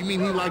 What, you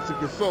mean he likes to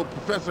consult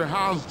Professor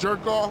Hans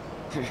jerk-off?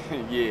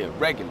 Yeah,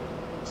 regular.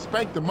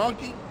 Spank the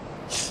monkey?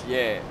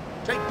 Yeah.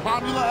 Take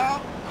Pomula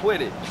out?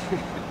 Quit it.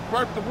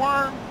 Burp the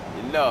worm?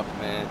 Enough,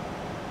 man.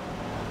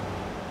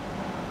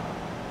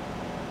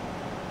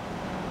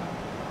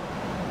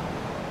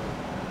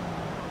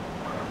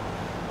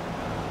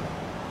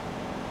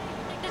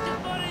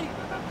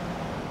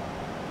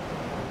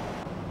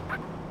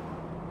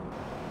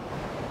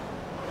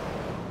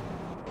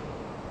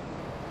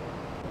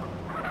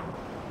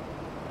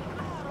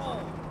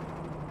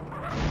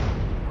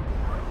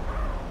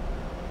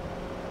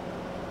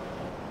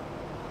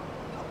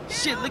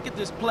 Shit, look at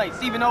this place.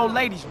 Even old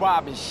ladies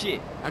robbing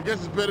shit. I guess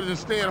it's better than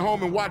staying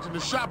home and watching the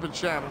shopping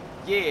channel.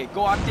 Yeah,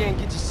 go out there and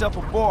get yourself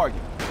a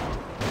bargain.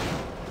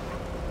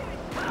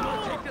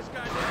 Take this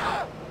guy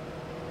down.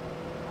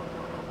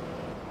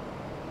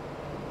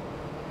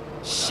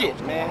 Shit,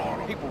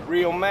 man. People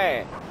real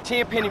mad.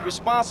 Tenpenny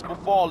responsible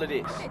for all of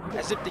this.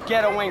 As if the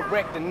ghetto ain't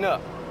wrecked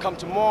enough. Come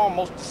tomorrow,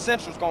 most of the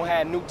Central's gonna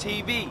have new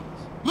TVs.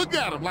 Look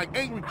at them like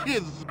angry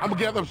kids. I'm gonna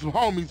gather up some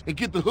homies and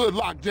get the hood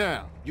locked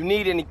down. You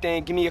need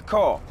anything, give me a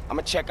call. I'm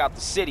gonna check out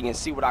the city and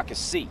see what I can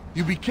see.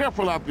 You be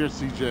careful out there,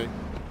 CJ.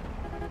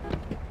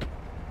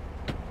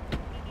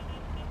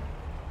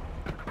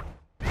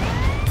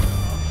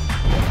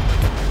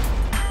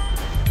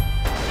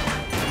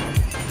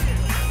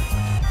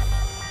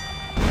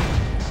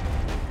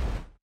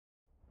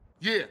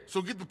 Yeah,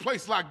 so get the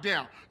place locked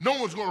down. No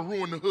one's gonna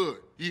ruin the hood.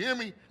 You hear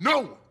me? No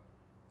one. All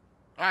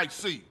right,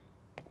 see you.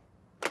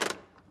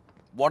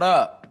 What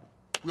up?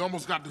 We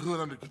almost got the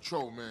hood under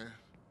control, man.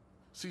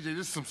 CJ,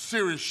 this is some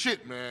serious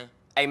shit, man.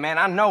 Hey, man,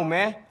 I know,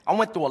 man. I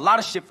went through a lot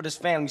of shit for this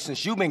family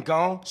since you been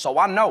gone, so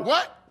I know.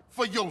 What?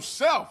 For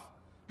yourself,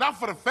 not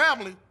for the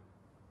family.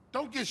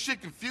 Don't get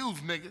shit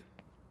confused, nigga.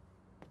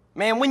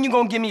 Man, when you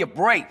gonna give me a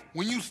break?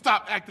 When you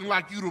stop acting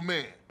like you the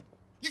man.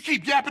 You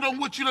keep yapping on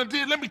what you done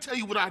did, let me tell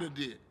you what I done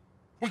did.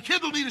 When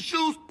Kendall needed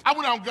shoes, I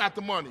went out and got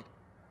the money.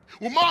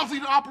 When Mom's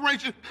needed an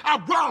operation,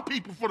 I robbed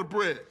people for the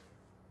bread.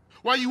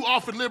 While you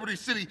off in Liberty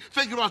City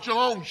thinking about your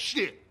own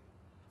shit.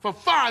 For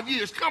 5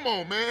 years, come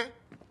on, man.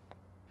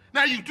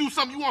 Now you do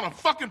something you wanna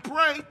fucking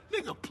pray?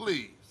 Nigga,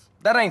 please.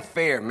 That ain't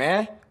fair,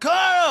 man.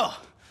 Carl!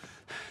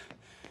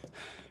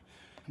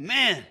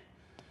 Man,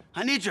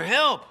 I need your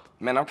help.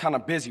 Man, I'm kinda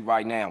busy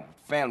right now with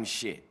family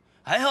shit.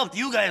 I helped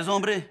you guys,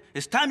 hombre.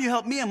 It's time you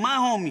help me and my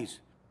homies.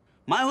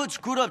 My hood's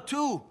screwed up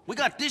too. We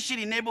got this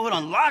shitty neighborhood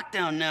on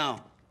lockdown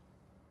now.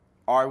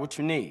 All right, what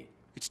you need?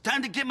 It's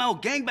time to get my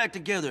old gang back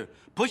together.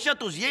 Push out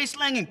those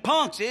yay-slanging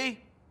punks, eh?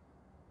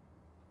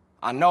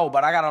 I know,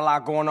 but I got a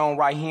lot going on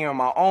right here in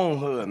my own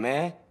hood,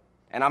 man.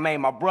 And I made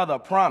my brother a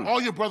promise.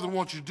 All your brother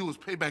wants you to do is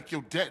pay back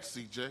your debt,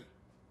 CJ.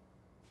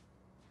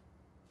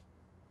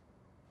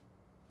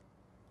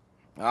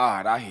 All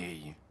right, I hear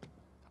you.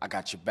 I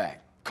got your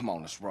back. Come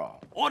on, let's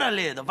roll.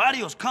 Orale, the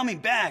Vario's coming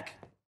back.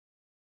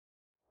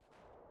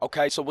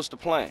 Okay, so what's the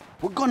plan?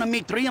 We're gonna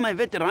meet 3 of my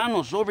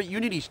veteranos over at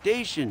Unity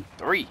Station.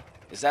 3?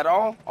 Is that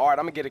all? All right,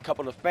 I'm gonna get a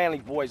couple of family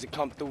boys to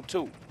come through,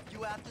 too.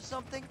 You after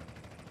something?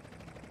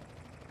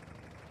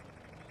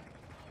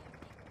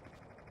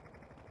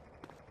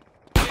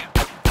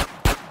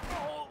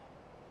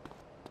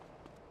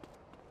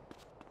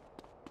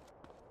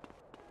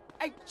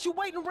 Hey, what you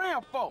waiting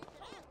around for?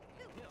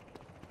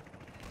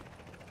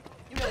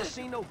 You never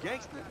seen no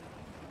gangster?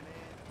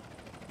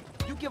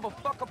 You give a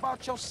fuck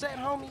about your set,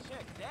 homie?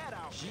 Check that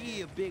out.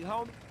 Yeah, big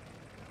homie.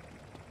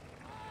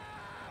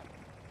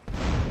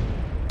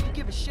 You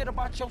give a shit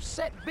about your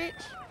set,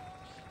 bitch?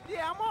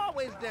 Yeah, I'm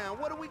always down.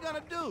 What are we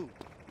gonna do?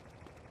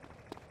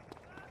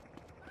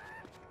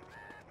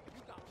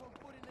 You got one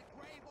foot in the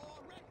grave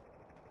already.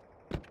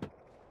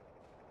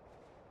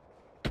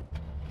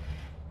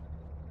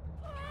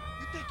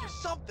 You think you're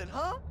something,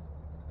 huh?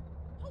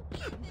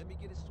 Let me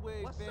get a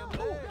swig,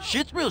 family.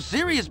 Shit's real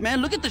serious,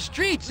 man. Look at the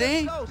streets,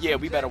 eh? Yeah,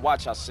 we better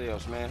watch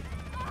ourselves, man.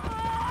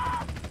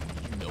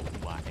 You know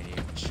who I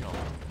am, Joe.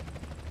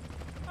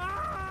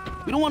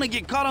 We don't want to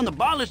get caught on the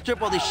baller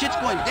strip while this shit's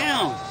going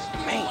down.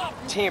 Man,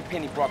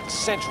 Tenpenny brought the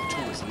Central to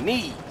his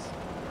knees.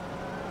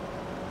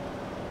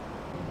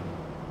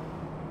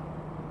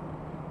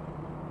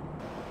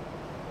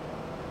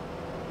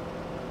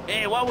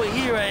 Hey, while we're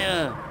here,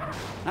 I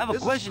have a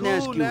question to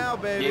ask you. Now,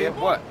 baby. Yeah,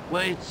 what?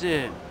 Well,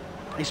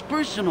 it's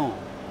personal.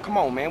 Come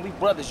on, man, we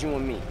brothers, you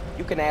and me.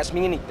 You can ask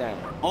me anything.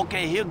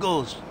 Okay, here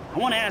goes. I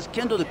want to ask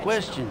Kendall the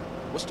question.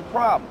 What's the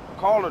problem?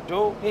 Call her,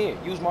 dude. Here,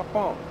 use my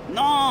phone.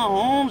 No,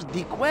 Holmes,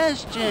 the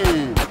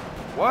question.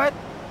 What?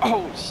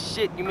 Oh,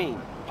 shit, you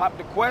mean Pop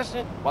the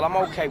question? Well, I'm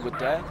okay with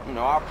that. You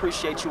know, I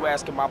appreciate you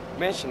asking my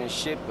permission and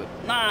shit, but...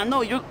 Nah, I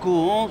know you're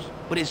cool, Holmes,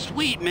 but it's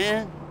Sweet,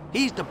 man.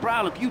 He's the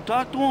problem. Can you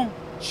talk to him?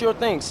 Sure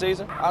thing,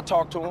 Caesar. I'll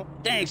talk to him.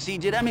 Thanks,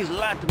 CJ. That means a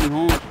lot to me,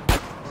 Holmes.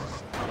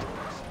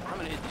 I'm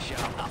gonna hit the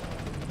shower.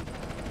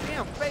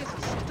 Damn face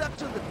is stuck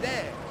to the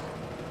dash.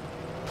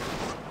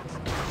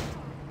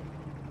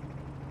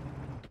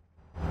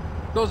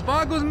 Those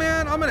vagos,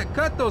 man, I'm gonna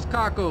cut those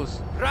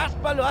cacos.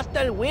 Ráspalo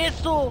hasta el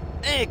hueso.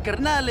 Hey,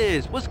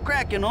 carnales, what's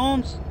cracking,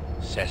 Holmes?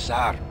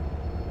 Cesar,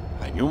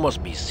 and you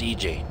must be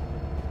CJ.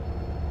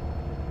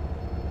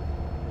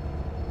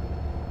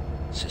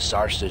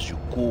 Cesar says you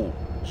cool,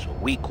 so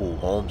we cool,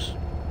 Holmes.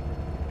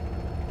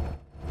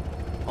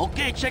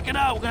 Okay, check it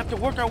out. We're gonna have to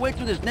work our way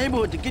through this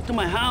neighborhood to get to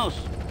my house.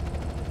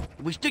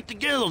 If we stick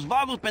together, those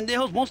vagos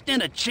pendejos won't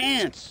stand a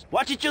chance.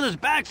 Watch each other's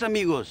backs,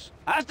 amigos.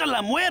 Hasta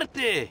la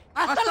muerte!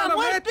 Hasta la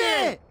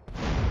muerte!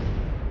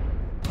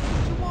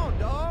 What you want,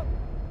 dog?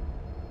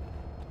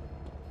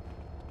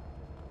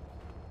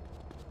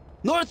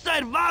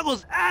 Northside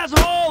vagos,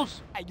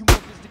 assholes! Hey, you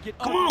want this to get...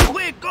 Come on,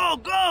 quick, go,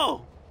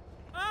 go!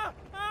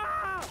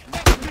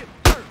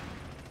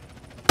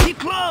 Keep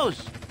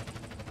close!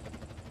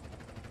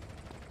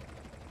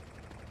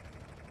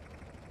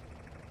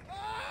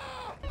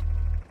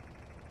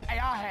 Hey,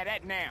 I'll have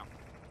that now.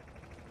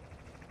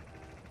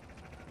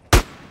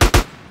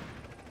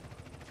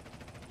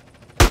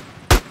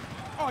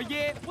 Oh,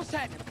 yeah? What's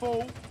happening,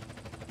 fool?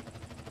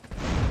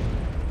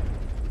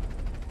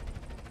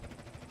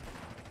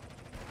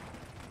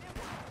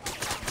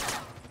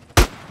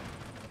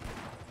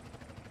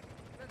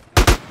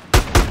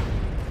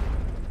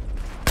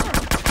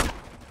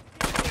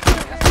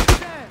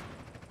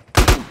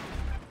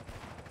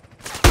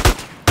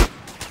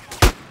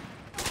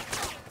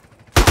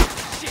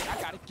 Shit, I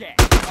got a gas.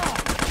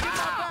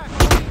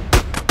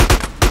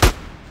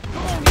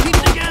 Keep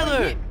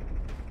together!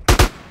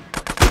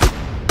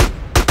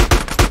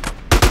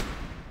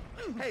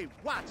 Hey,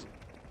 watch it.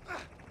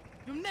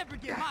 You'll never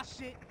get my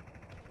shit.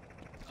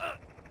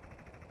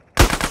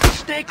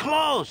 Stay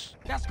close!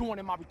 That's going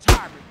in my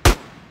retirement.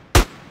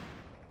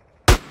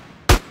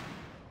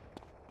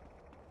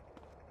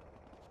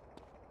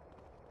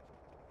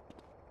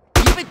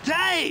 Keep it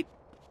tight!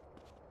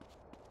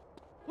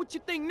 What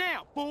you think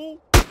now,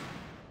 fool?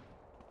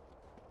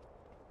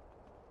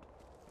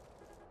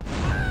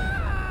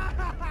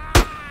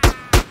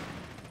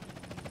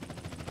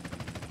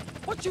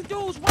 What you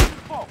dudes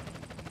waiting for?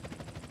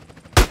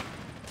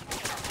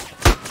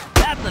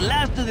 That's the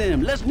last of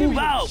them. Let's move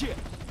out. Shit.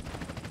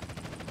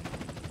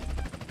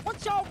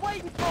 What y'all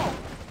waiting for?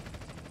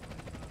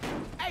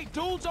 Hey,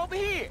 dudes, over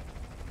here.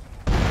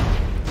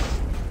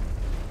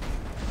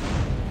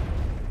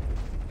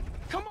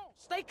 Come on,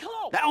 stay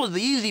close. That was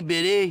the easy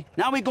bit, eh?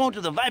 Now we're going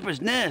to the Viper's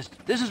Nest.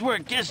 This is where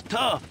it gets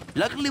tough.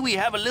 Luckily, we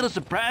have a little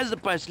surprise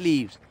up our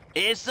sleeves.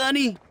 Eh,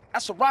 Sonny?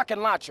 That's a rocket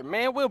launcher,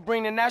 man. We'll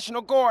bring the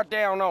National Guard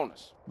down on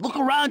us. Look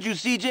around you,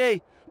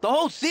 CJ. The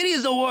whole city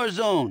is a war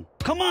zone.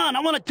 Come on,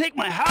 I want to take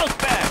my house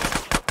back.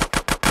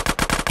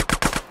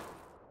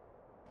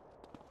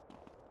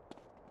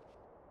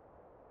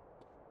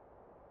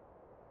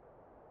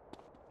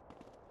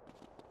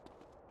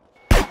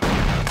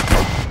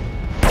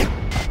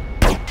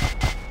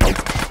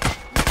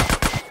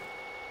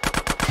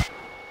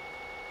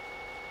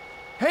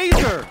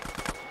 Hazer!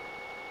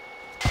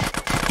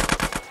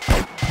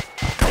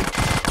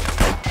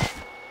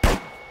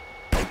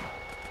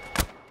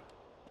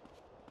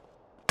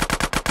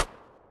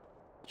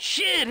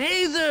 Shit,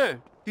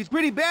 Hazer! He's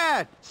pretty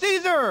bad.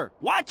 Caesar!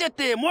 Watch it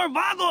there, more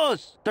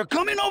vagos! They're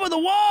coming over the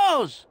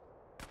walls!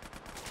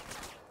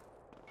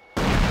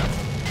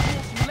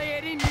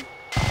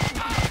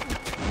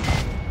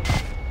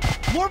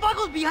 More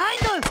vagos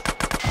behind us!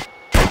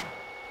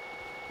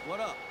 What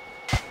up?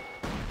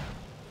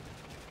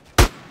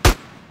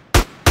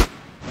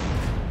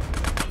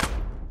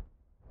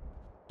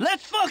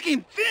 Let's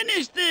fucking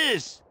finish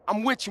this!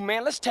 I'm with you,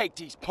 man. Let's take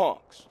these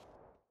punks.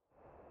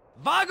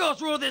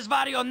 Vagos rule this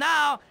barrio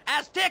now.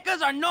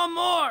 Aztecas are no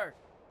more.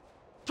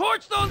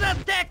 Torch those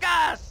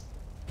Aztecas!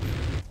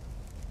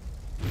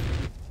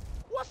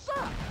 What's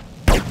up?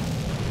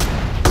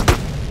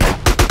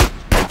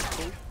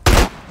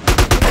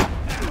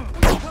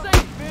 What you say,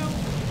 Phil?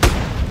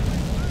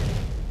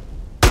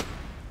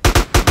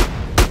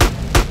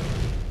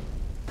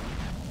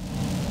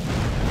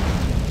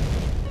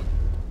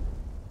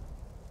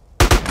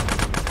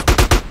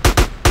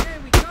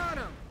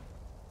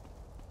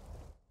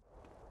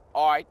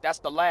 All right, that's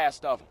the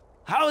last of them.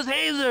 How's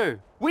Hazer?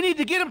 We need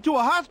to get him to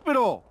a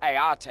hospital. Hey,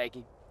 I'll take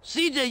him.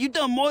 CJ, you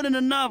done more than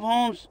enough,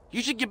 Holmes.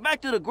 You should get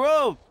back to the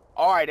Grove.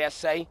 All right,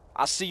 S.A.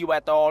 I'll see you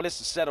after all this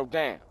is settled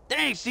down.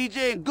 Thanks,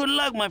 CJ, and good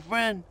luck, my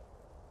friend.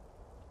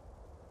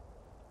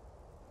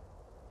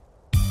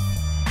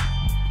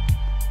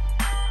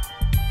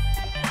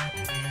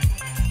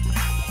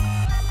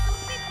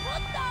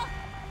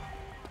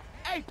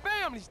 Hey,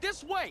 families,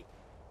 this way.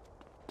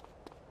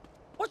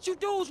 What you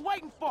dudes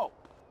waiting for?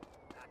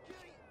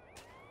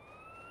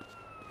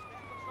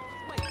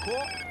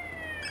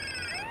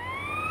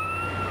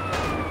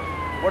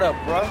 What up,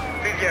 bro?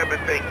 CJ, I've been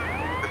thinking.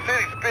 The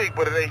city's big,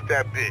 but it ain't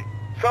that big.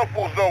 Some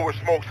fools know where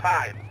smoke's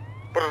hiding.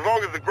 But as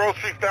long as the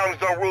grocery families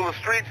don't rule the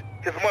streets,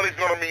 his money's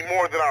gonna mean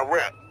more than our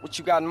rep. What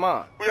you got in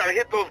mind? We gotta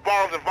hit those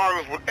bombs and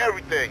vagos with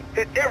everything.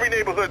 Hit every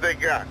neighborhood they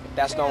got. If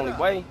that's the only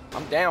way,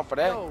 I'm down for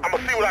that. I'ma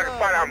see what I can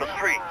find out in the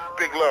streets.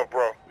 Big love,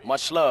 bro.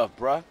 Much love,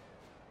 bro.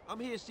 I'm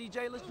here,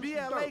 CJ. Let's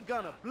BLA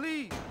gonna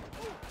bleed.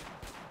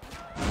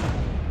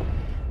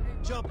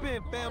 Jump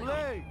in,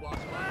 family. Good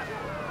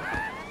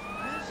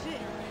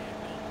shit.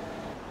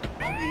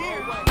 Over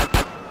here.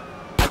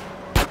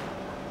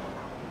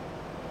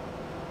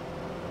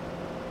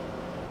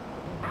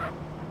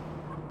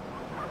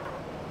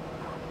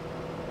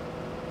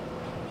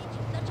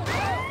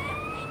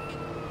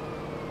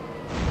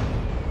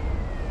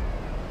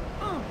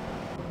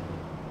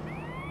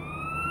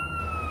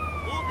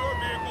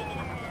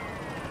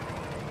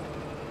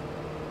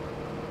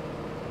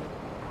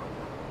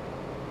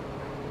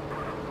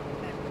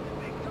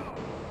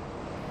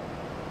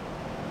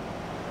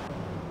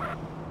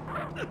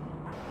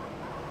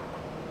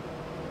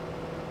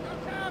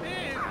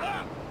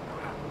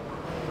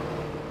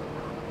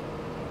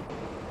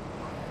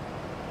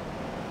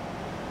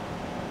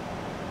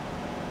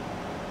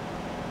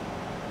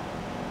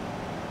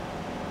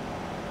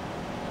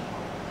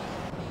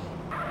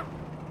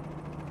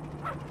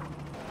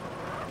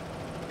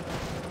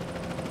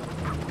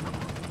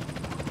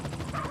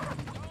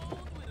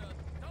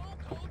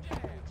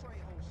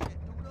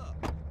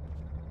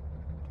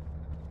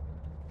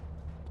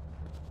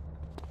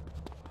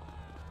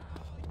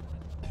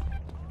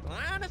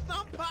 Line or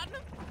something, partner?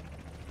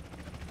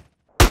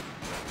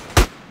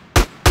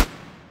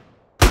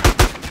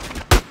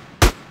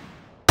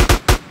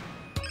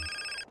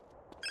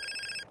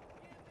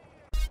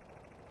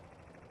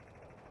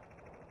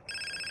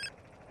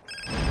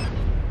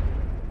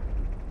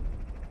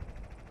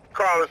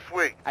 Carl is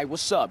sweet. Hey,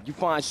 what's up? You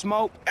find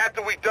smoke?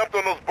 After we dumped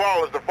on those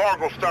ballers, the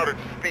Vargos started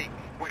to speak.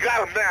 We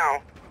got him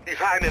now. He's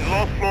hiding in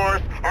Los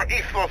Flores or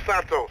East Los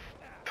Santos.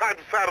 Time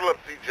to saddle up,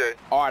 CJ.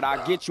 All right,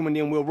 I'll get you and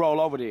then we'll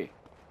roll over there.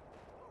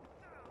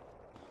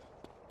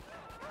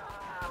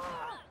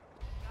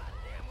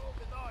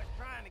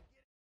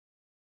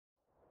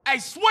 Hey,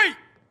 Sweet!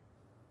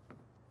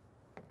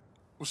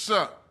 What's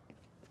up?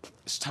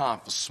 It's time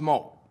for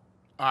smoke.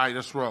 All right,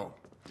 let's roll.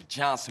 The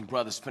Johnson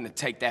brothers finna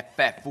take that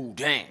fat fool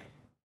down.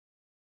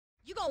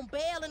 You gonna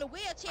bail in a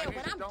wheelchair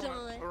when I'm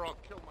done. Or I'll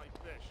kill my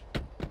fish.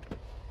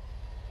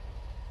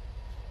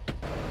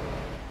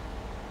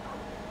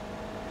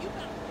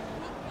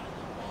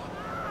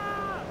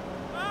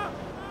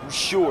 You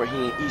sure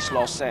he in East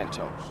Los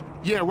Santos?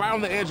 Yeah, right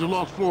on the edge of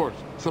Los Flores.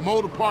 Some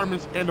old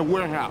apartments and a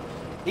warehouse.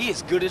 He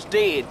as good as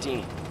dead,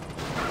 then.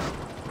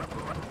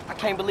 I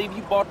can't believe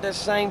you bought that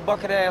same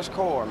bucket-ass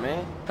car,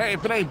 man. Hey,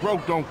 if it ain't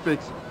broke, don't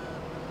fix it.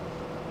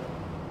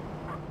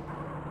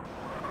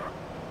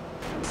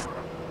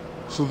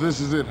 So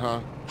this is it, huh?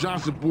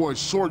 Johnson boys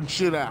sorting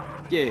shit out.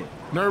 Yeah.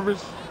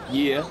 Nervous?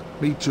 Yeah.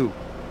 Me too.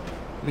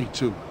 Me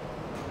too.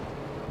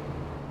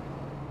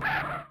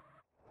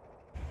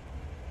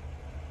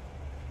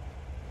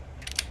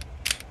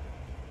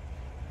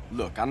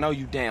 Look, I know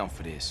you down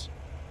for this,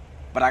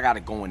 but I gotta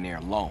go in there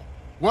alone.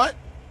 What?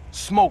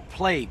 Smoke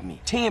played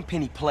me.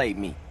 Tenpenny played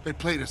me. They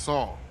played us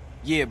all.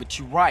 Yeah, but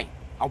you're right.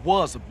 I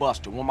was a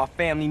buster when my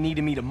family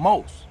needed me the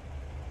most.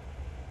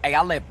 Hey,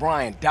 I let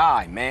Brian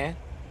die, man.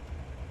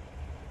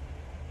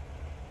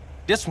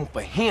 This one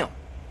for him.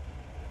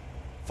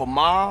 For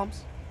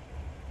Moms.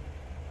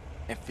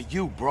 And for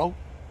you, bro.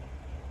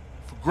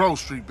 For Grove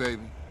Street,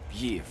 baby.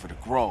 Yeah, for the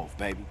Grove,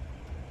 baby.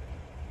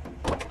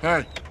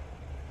 Hey.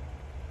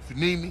 If you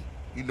need me,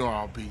 you know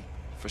I'll be.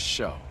 For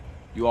sure.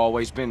 You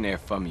always been there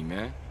for me,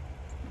 man.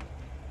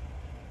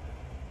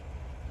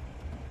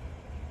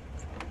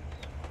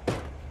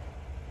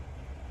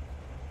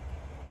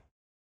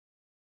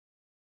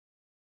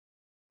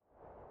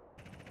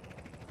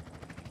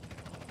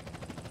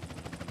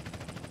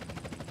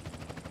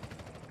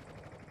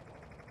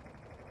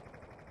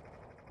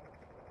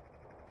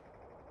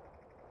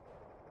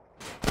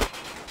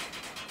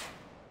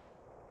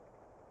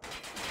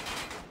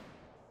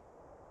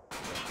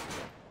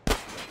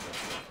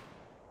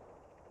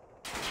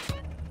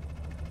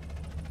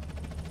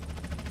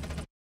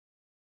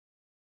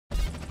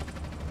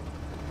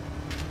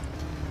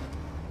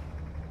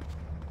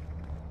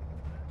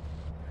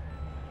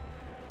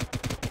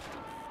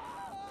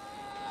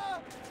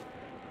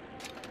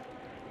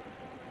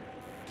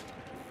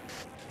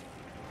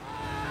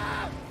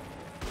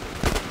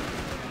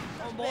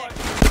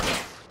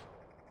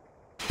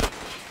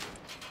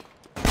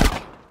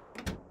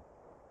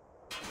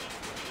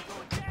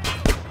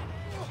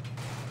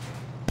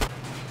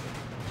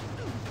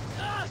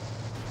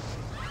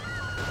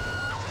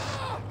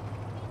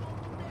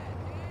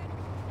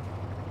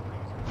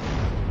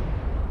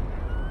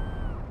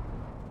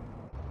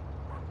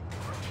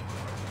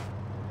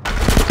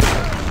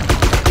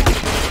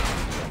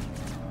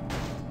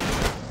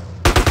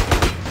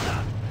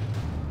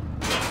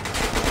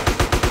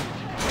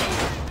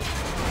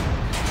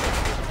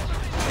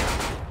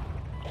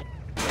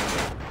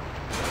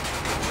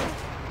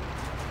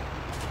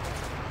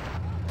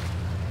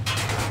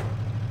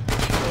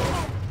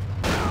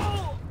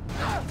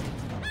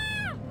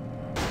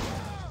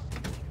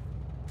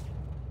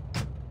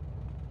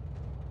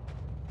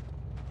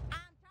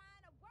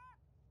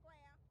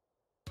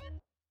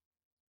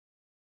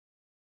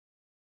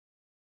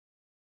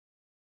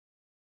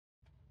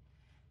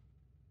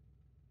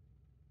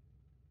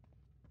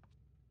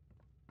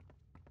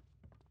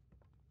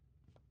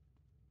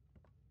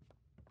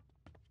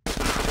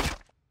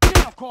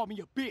 call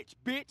me a bitch,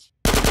 bitch?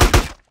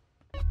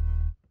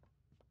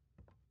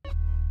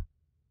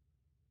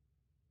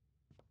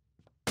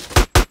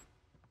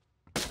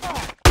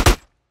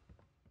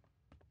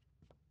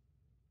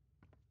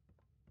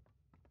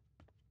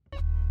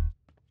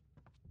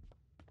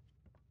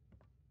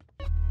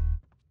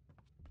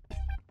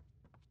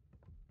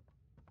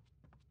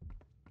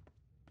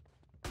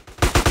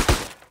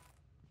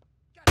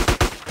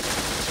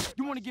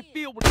 You wanna get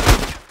filled with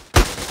it?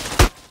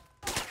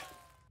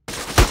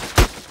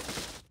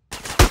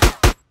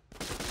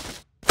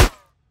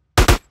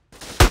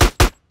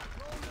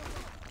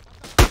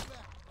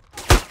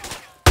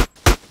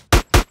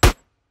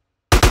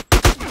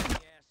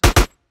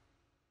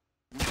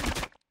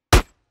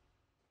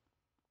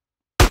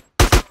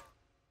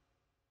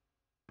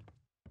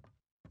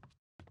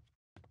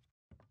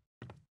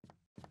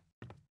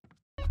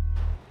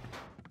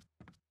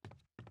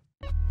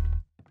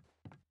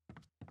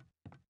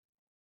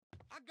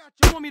 I got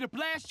you. Want me to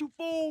blast you,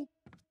 fool?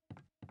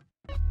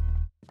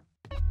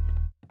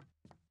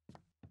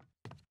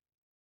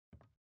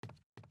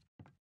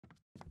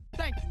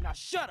 Thank you. Now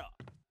shut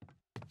up.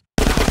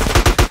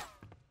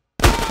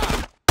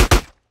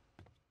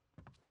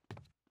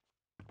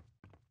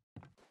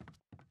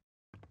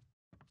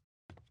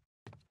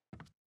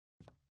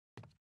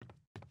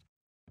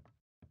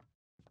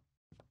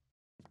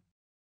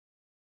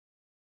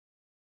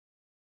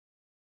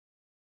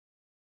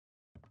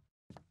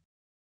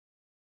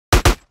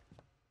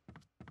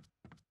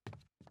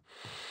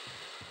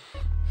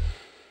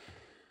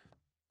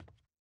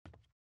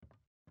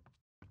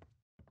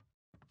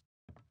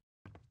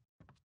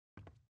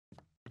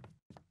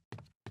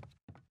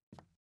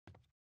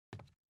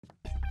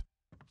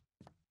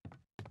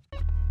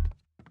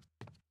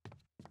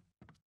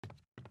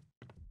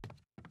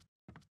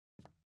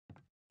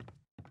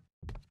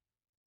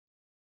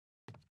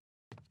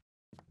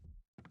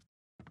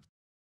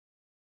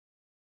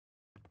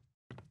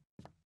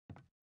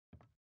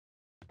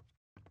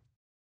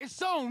 It's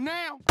on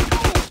now.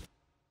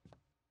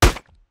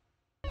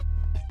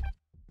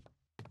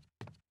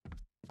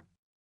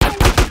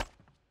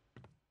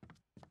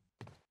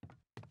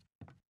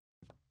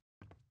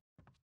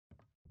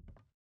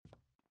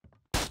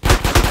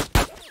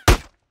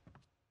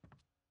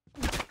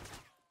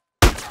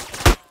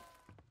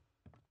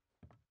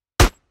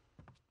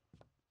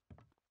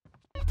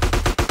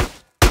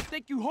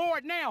 Think you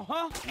hard now,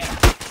 huh?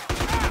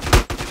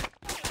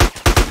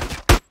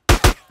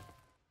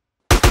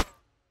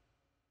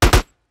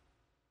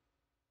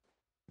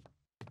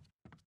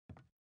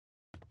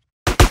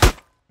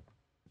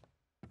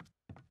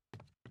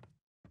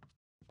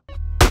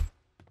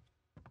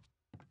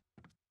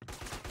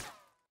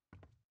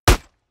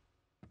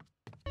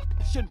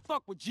 Shouldn't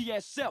fuck with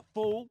GSF,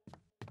 fool.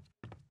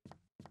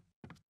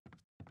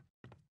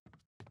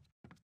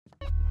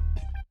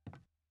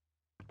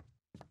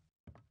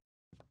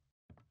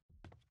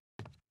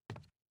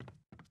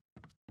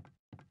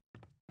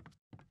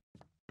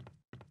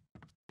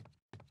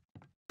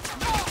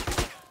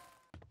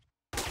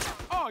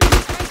 Oh, you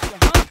gangster,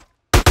 huh?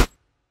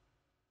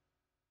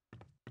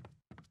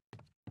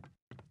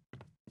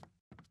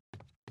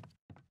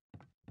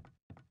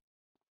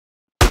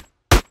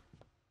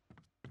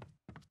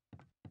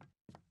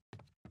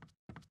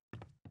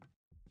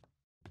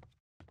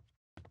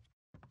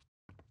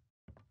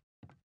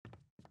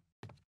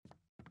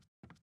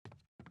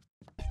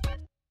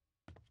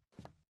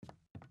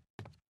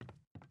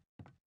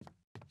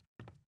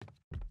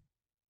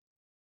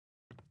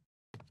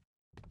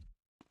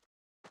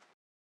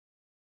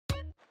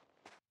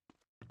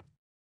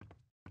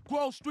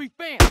 Grove Street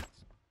fans.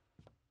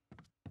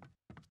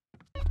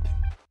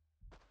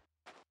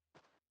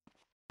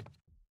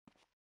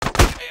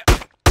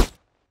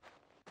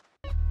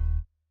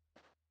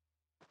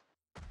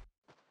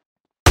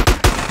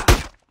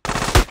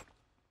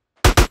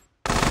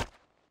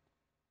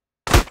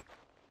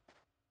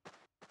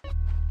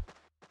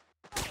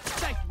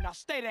 Thank you. Now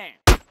stay down.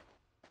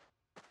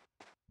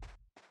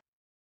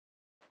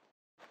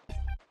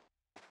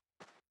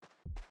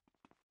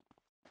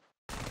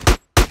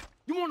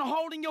 You want a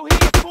hole in your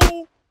head,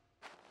 fool?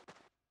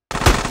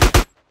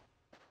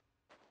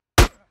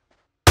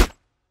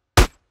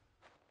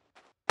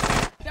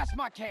 That's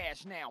my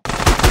cash now.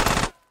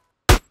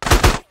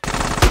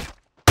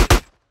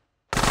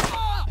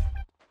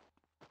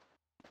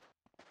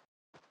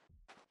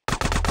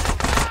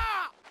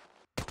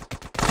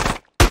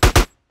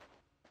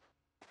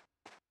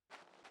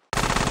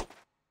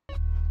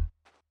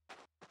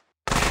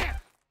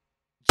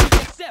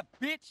 GSF,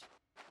 bitch.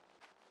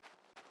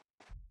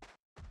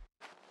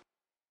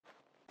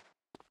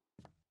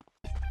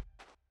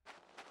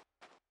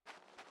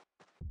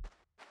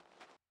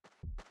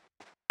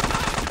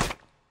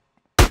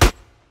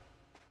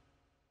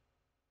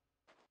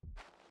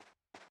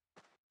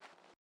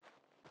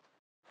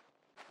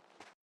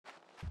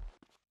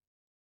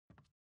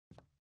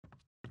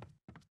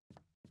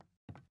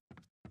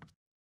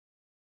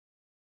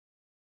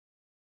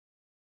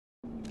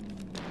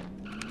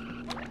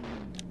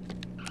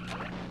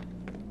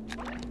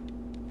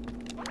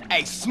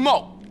 Hey,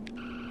 Smoke!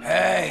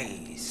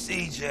 Hey,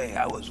 CJ,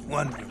 I was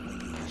wondering when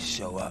you would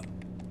show up.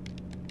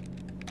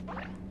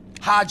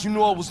 How'd you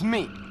know it was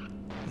me?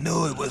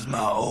 Knew it was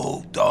my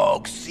old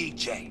dog,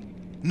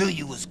 CJ. Knew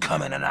you was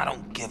coming and I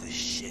don't give a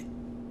shit.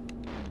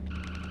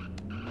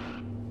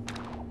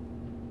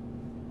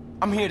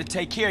 I'm here to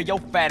take care of your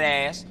fat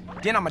ass.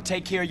 Then I'm gonna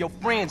take care of your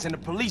friends in the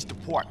police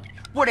department.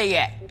 Where they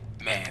at?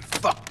 Man,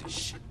 fuck this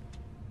shit.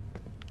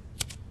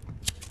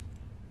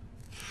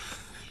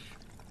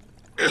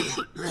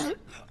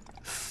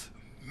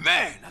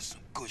 Man, that's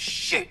some good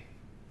shit.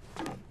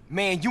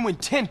 Man, you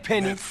and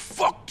Tenpenny. Man,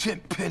 fuck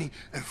Tenpenny,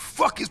 and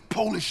fuck his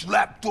Polish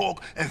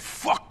lapdog, and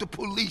fuck the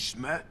police,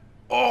 man.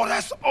 Oh,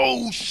 that's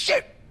old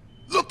shit.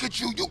 Look at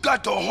you, you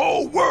got the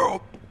whole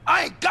world.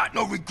 I ain't got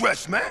no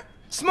regrets, man.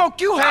 Smoke,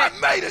 you had... I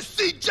made it,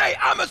 CJ.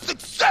 I'm a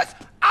success.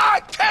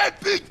 I can't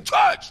be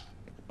touched.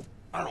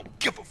 I don't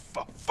give a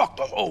fuck. Fuck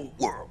the whole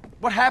world.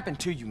 What happened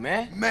to you,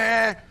 man?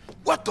 Man,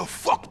 what the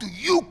fuck do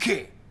you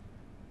care?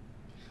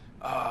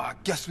 I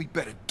guess we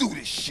better do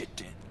this shit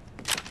then.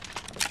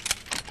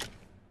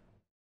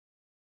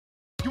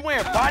 You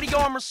wearing body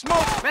armor,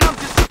 Smoke? Man, I'm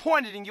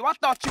disappointed in you. I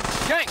thought you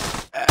was gang.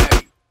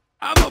 Hey,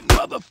 I'm a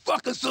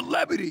motherfucking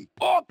celebrity.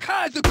 All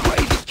kinds of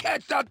crazy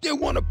cats out there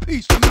want a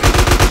piece of me.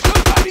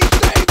 Somebody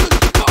save the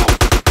Smoke!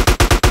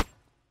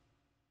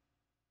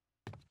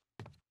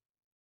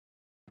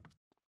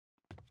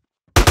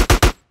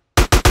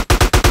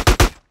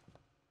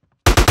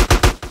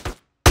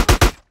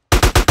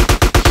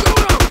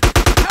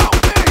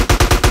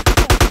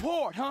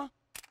 Bored, huh?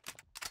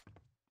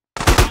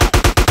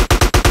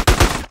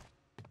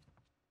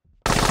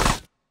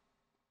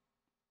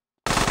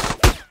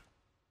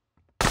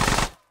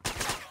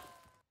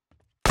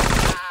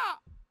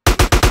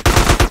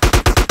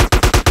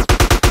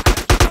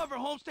 Cover,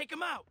 Holmes, take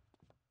him out.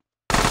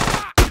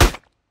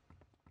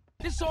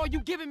 This all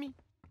you giving me?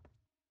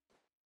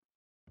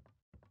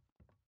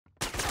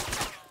 You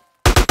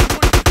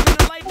wanna get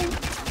dinner later?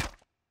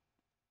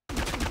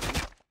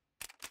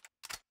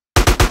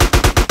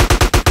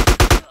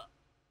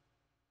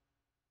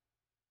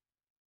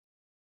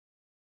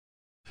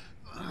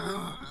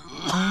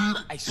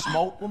 Hey,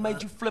 Smoke, what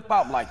made you flip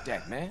out like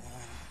that, man?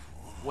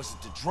 Was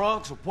it the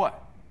drugs or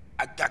what?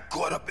 I got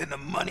caught up in the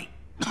money,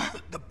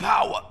 the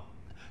power.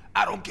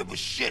 I don't give a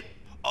shit.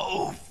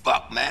 Oh,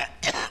 fuck, man.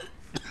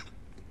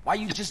 Why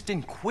you just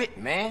didn't quit,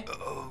 man?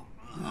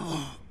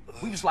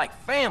 We was like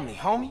family,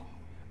 homie.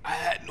 I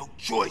had no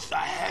choice.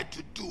 I had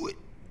to do it.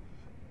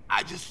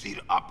 I just see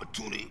the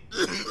opportunity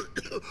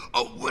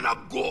of when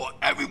I'm gone,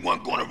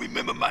 everyone gonna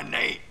remember my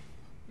name.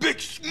 Big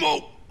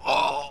Smoke.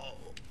 Oh.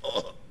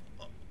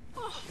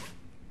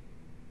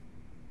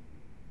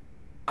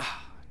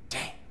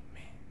 Damn,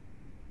 man.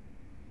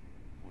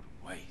 What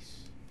a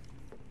waste.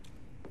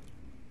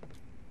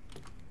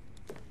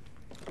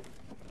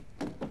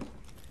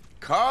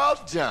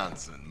 Carl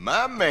Johnson,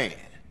 my man.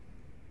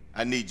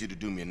 I need you to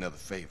do me another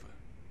favor.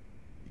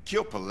 You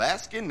killed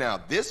Pulaski,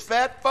 now this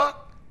fat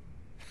fuck?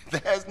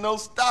 There's no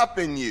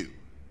stopping you.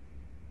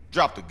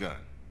 Drop the gun.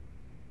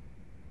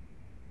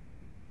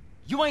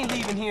 You ain't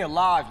leaving here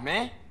alive,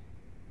 man.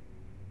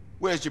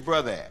 Where's your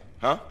brother at,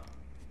 huh?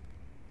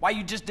 Why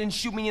you just didn't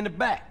shoot me in the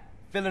back?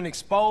 Feeling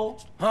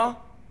exposed, huh?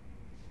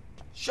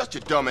 Shut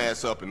your dumb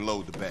ass up and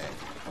load the bag.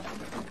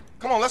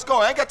 Come on, let's go.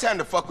 I ain't got time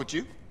to fuck with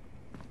you.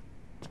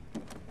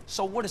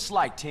 So what it's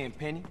like,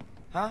 Tenpenny,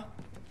 huh?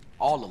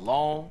 All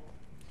alone?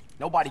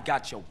 Nobody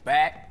got your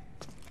back?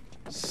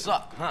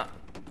 Suck, huh?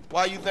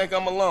 Why you think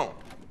I'm alone?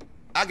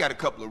 I got a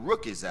couple of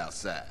rookies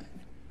outside.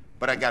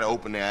 But I gotta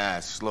open their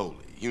eyes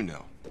slowly, you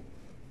know.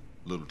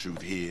 Little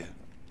truth here,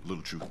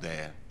 little truth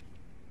there.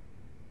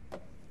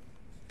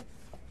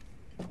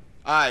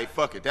 All right,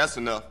 fuck it, that's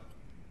enough.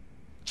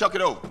 Chuck it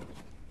over.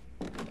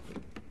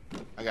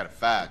 I got a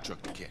fire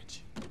truck to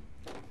catch.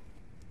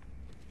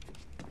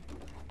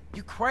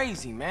 You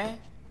crazy, man.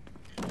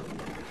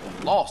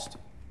 Lost.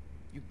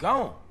 You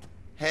gone.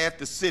 Half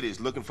the city's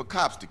looking for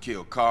cops to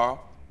kill,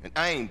 Carl. And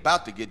I ain't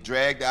about to get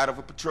dragged out of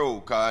a patrol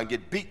car and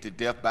get beat to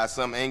death by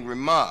some angry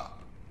mob.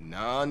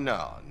 No,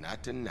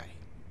 not tonight.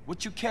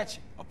 What you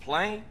catching? A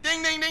plane?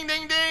 Ding, ding, ding,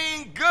 ding,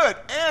 ding! Good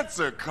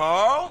answer,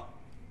 Carl!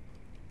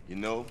 You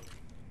know,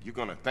 you're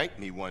gonna thank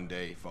me one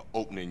day for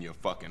opening your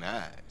fucking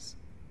eyes.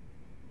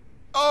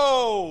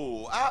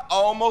 Oh, I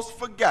almost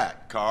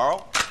forgot,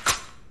 Carl.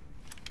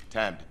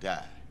 Time to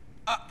die.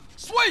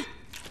 Sweet!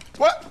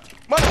 What?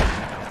 Mother...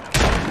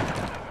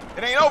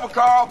 It ain't over,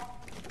 Carl.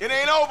 It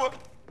ain't over.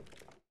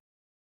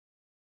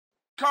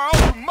 Carl,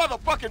 you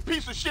motherfucking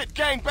piece of shit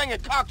gang-banging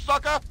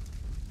cocksucker!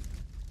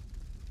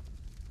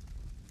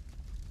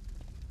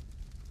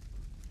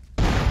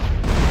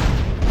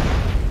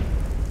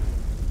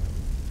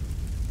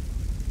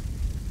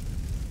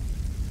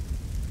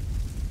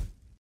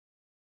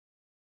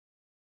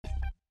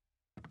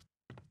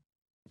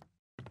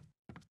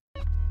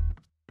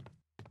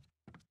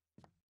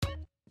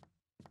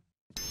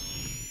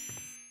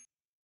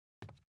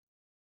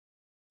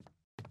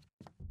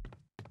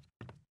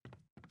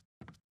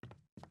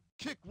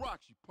 Kick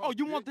rocks, you punk. Oh,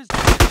 you want this?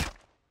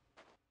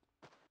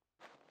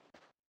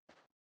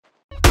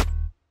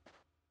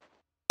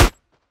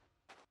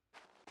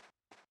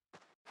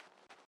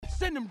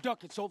 Send them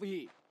ducats over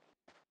here.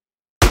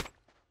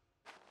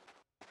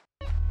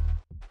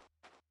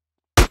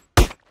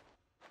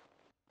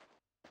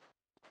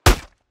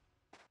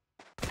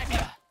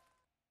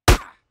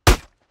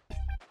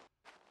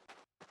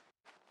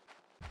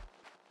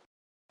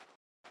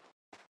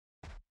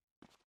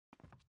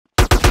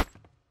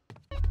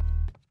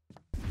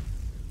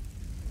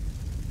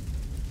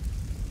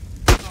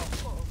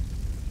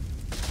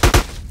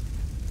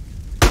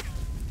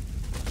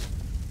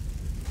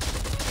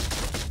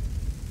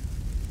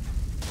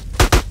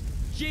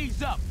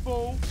 G's up,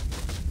 fool!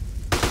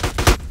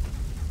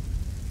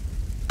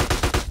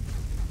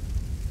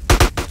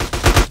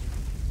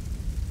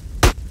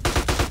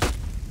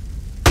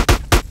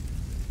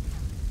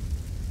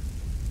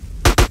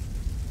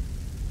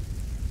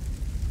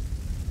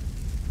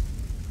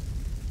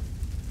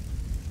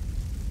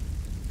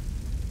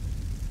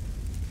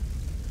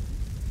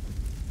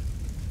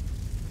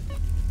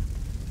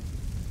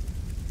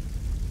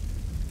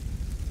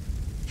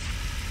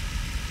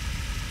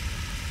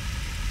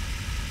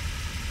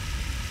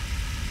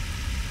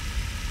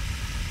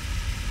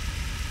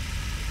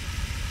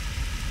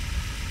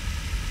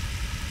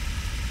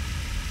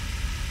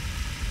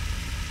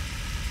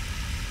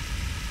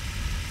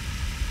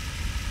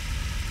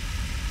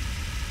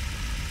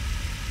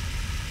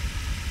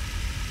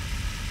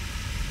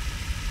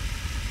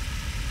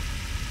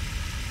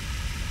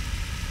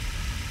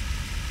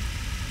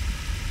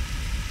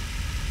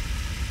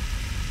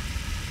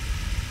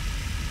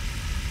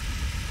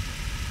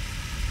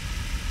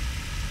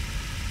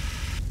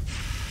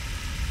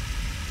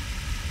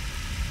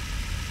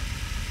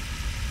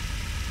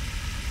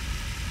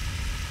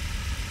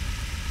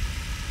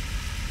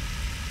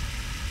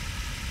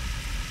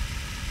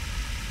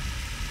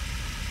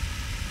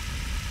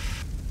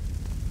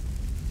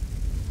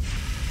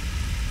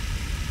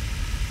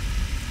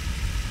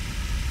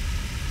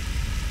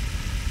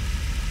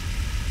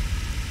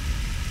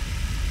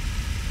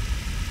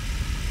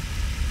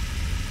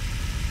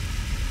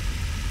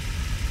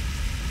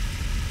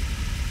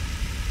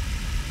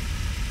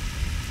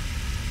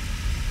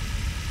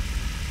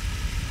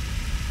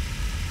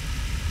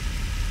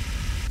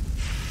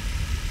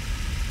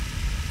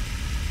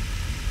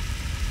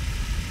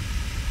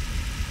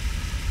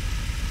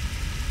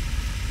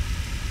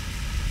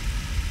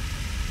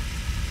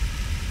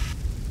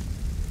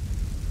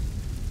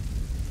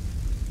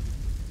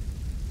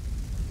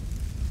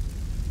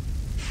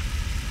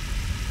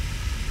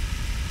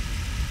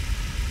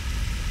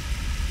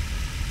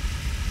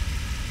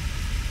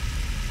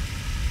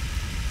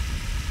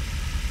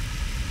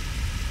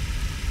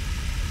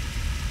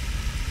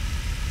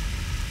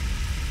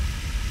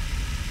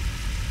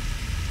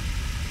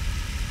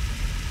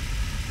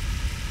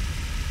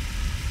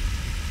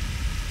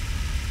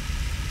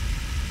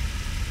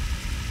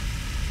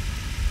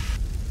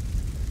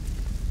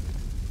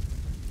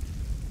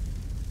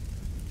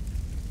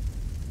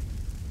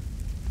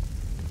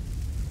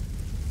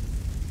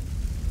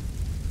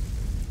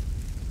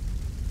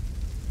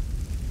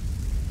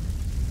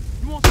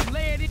 Want some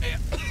lead in?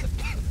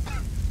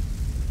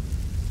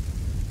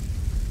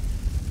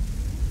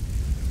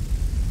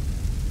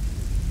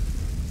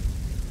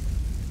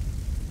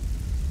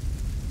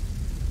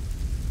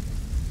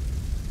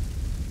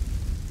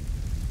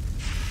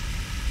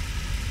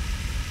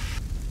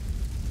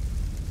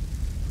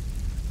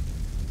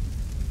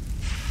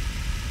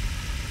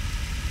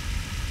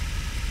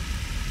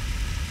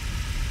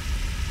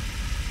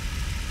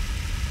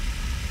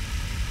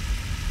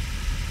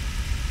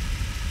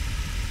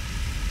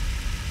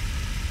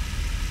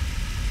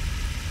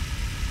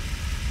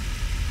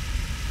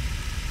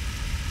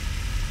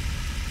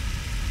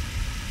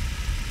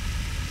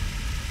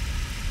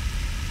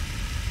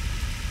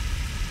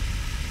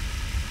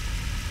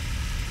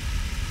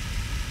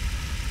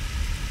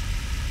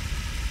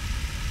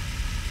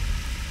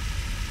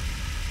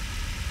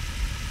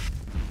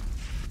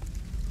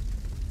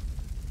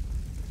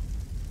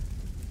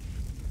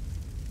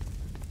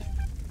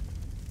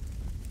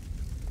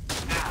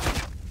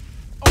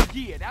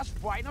 Yeah, that's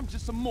right, I'm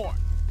just a mark.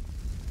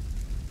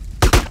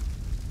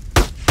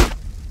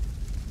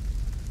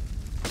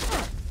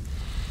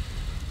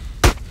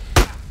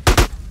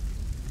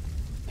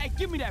 Hey,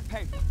 give me that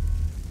paper.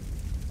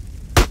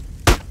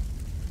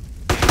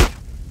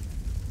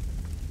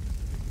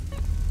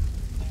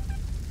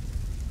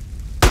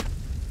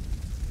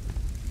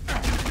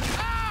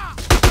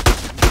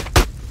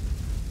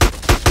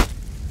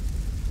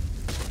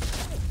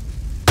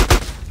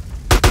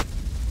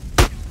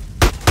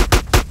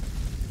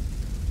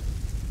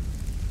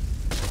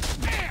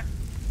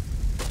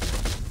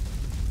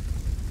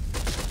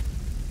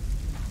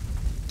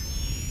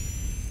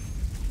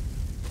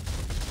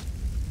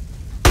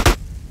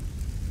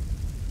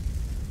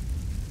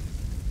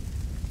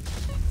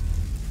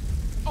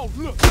 Oh,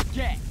 look,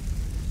 yeah.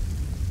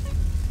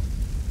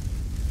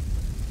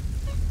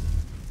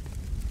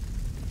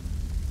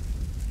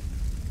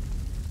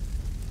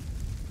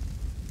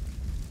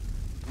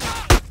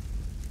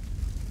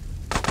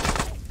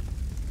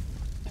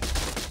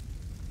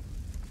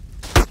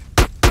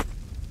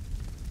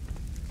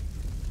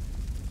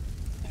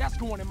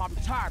 going in my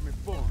retirement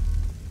fund.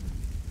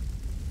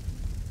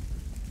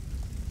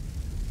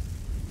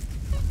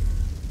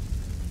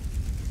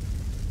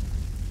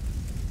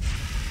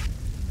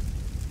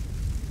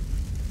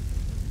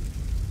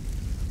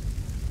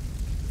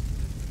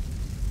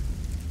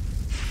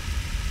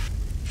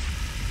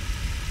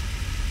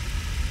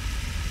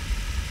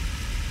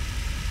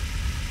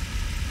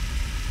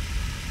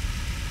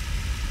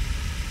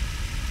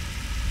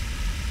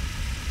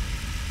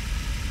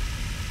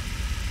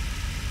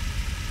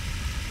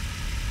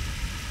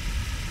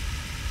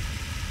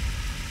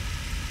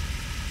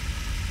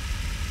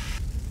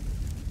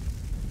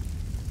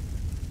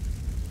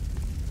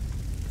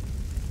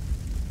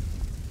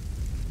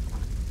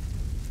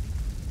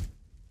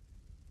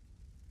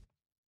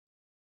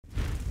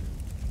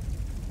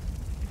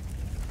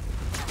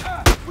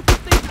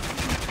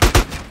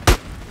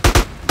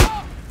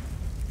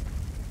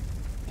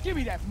 Give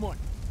me that money.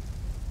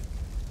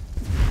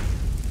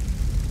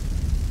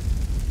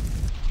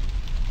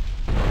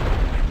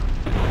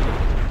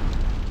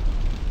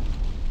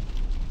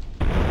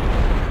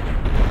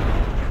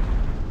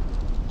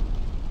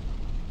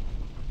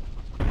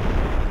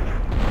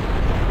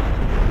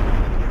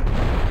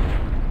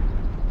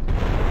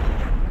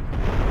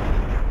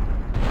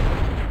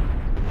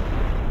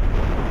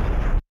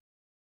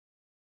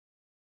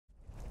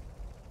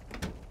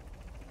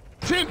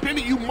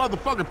 Tenpenny, you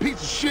motherfucking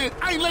piece of shit.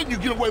 I ain't letting you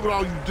get away with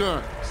all you've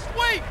done.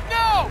 Sweet,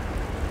 no!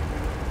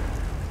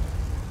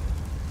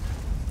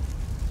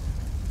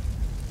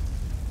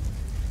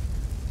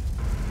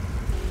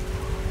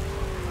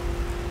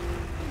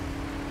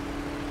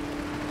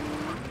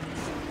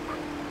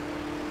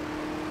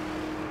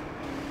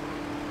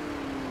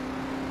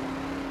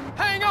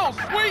 Hang on,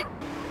 Sweet!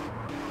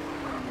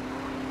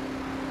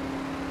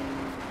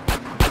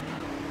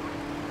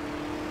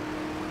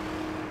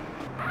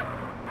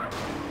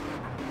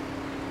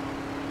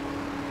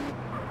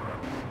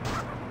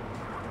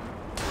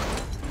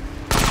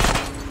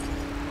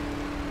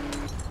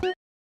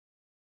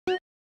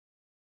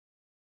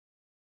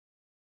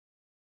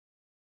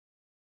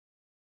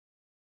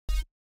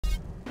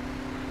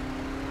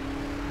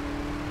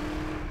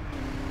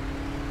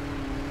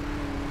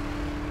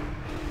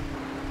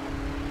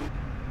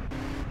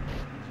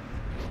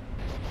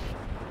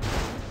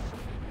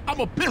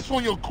 I'ma piss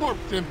on your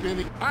corpse,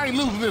 Tenpenny. I ain't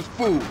losing this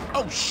fool.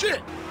 Oh,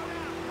 shit!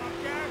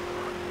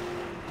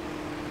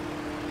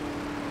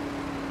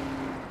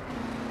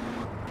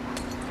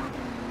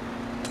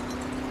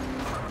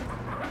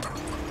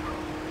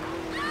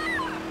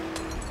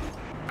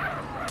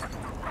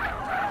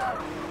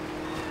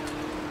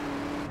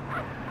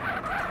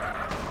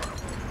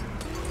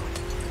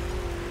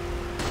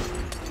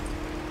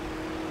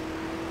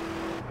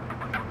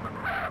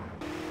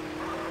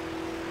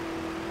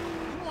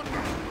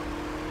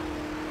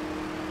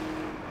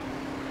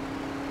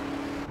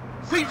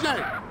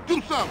 CJ,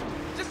 do something.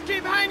 Just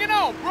keep hanging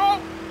on, bro.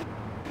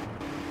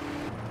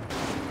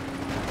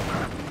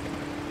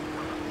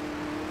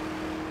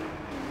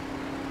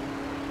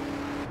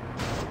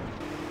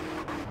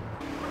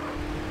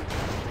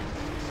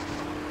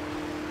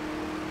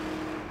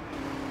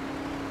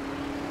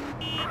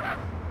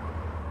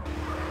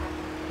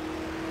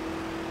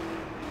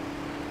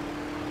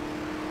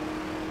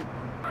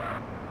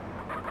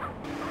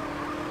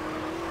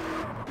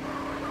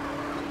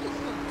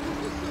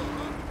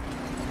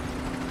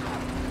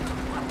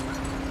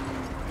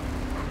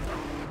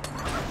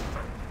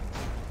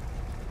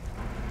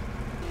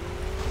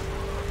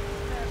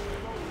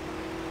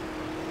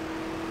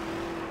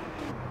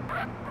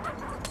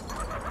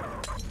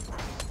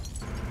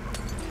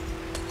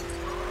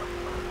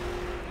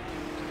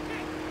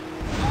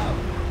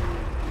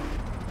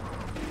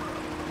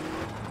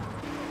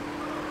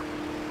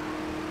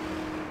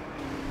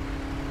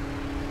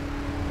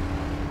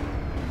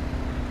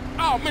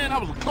 Oh man,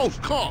 that was a close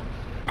call.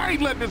 I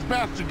ain't letting this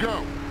bastard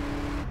go.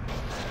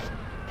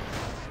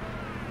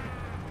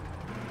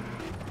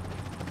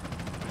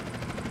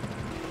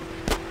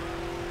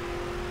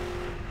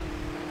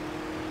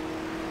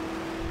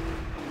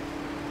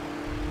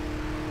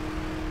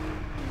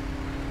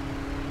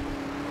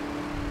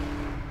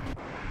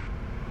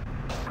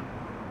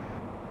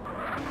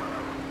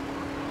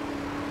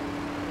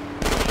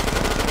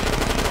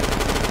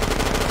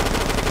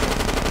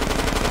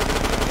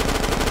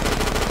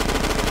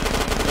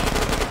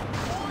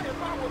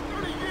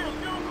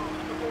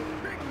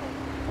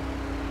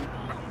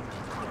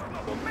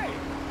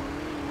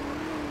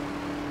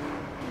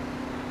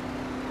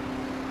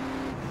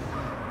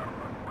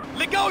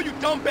 Let go, you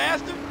dumb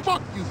bastard!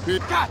 Fuck you,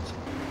 bitch! Gotcha!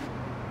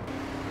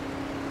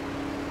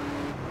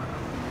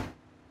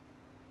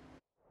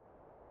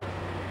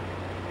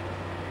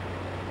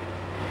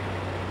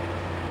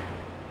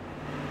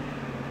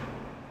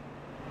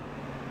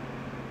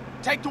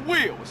 Take the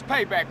wheel, it's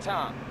payback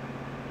time.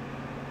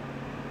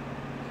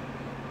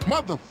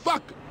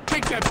 Motherfucker!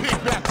 Take that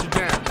big bastard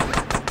down!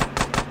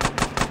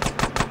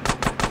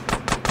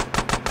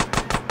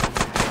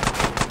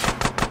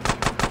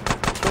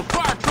 Those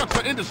fire trucks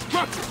are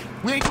indestructible.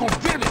 We ain't gonna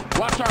get it.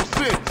 Watch our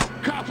six.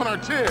 Cop on our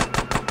tail.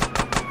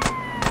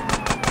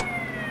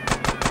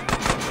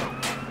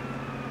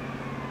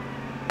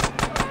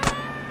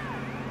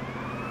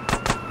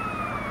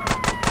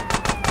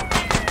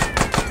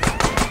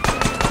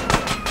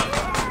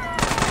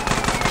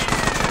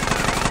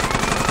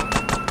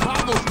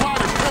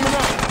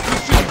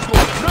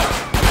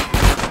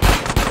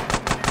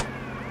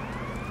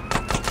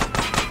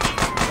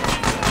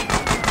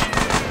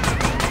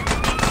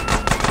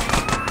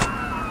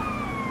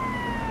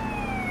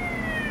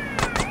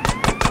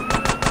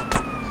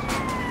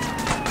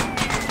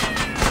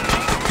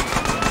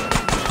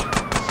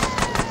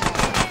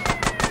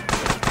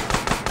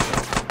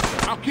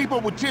 Keep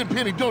up with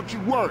Tenpenny, don't you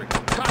worry.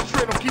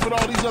 Concentrate on keeping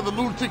all these other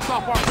lunatics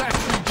off our back,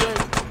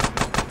 CJ.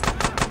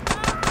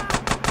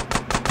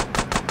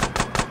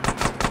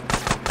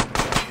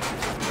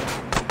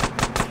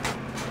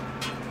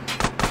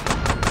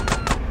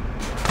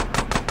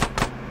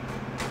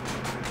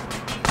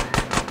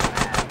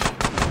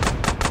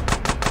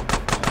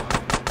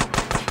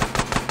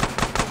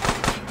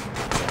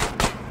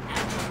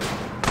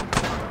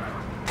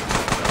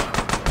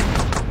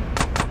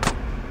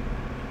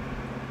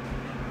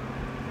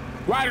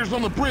 Riders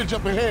on the bridge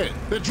up ahead.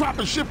 They're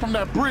dropping shit from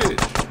that bridge.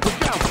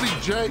 Look out,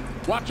 CJ.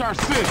 Watch our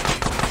six.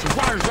 Some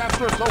riders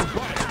after us on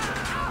bike.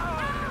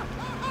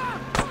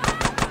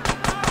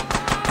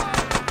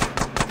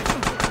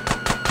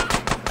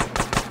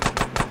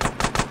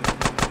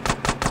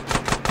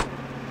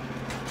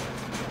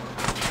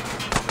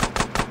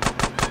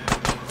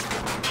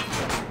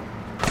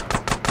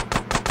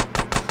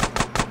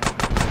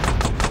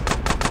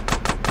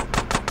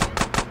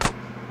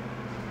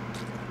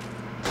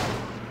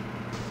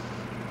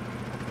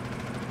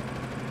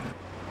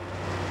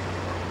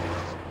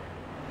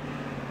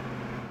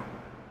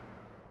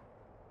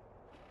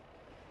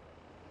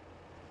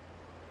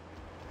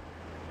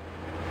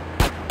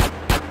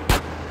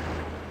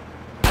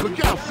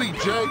 Look out,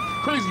 CJ.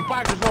 Crazy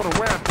bikers on a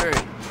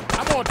rampage.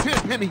 I'm on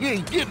Tenpenny, he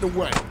ain't getting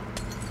away.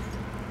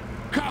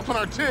 Cops on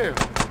our tail.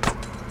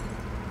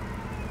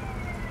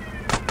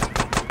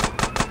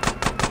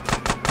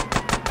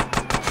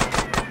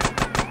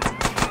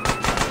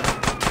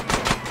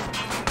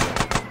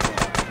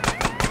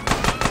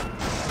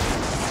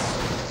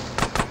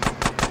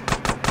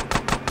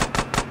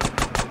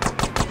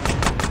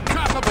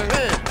 Cops up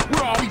ahead.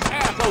 Where all these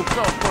assholes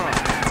come from?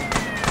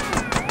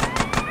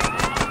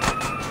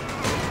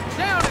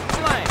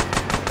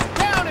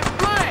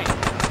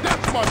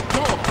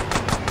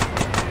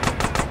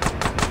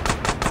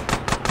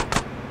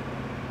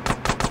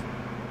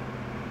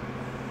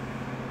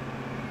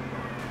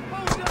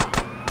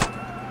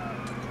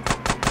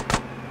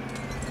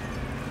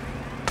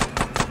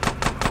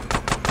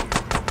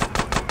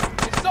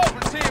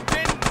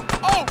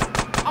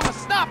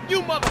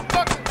 You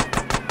motherfucker!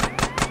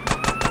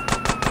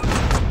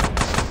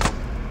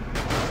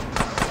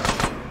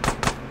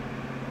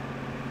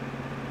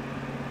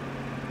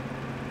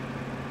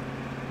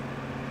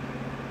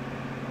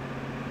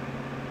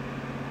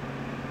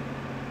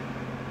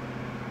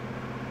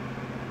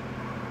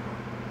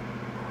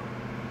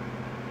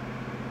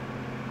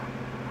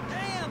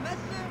 Damn,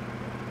 that's it.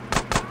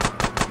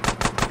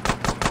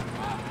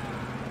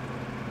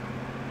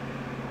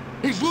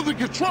 He's losing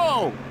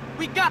control!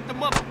 We got the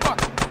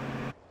motherfucker!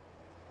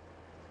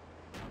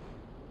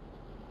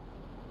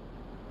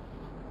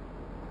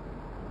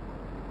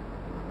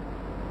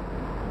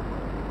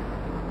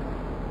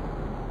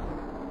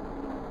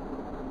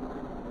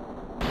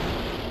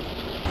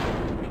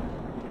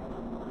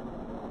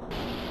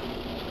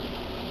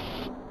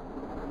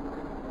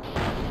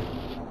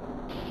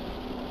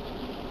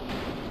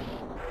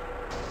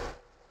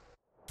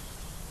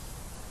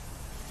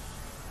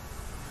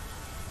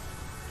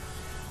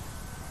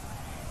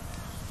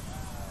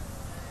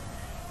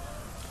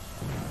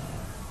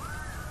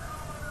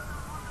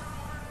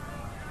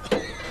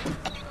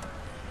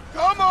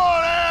 Come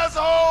on,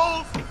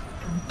 assholes!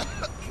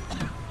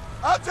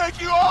 I'll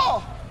take you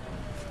all!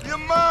 You're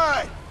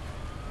mine!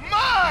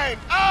 Mine!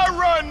 I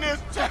run this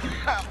town!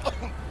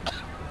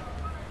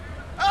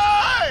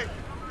 Hey!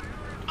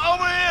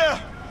 Over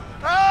here!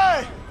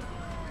 Hey!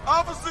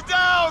 Officer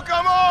down,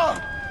 come on!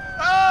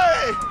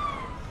 Hey!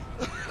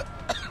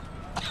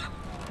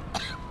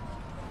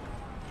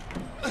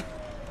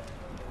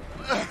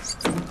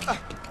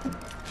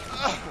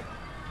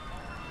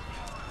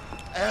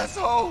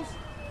 Assholes!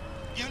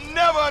 You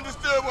never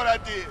understood what I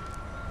did.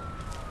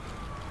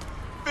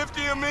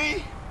 50 of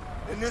me,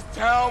 and this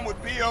town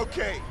would be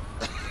okay.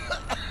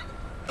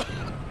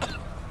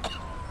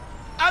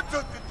 I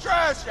took the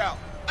trash out.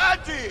 I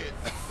did.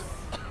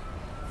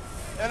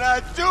 And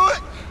I'd do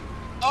it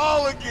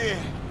all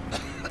again.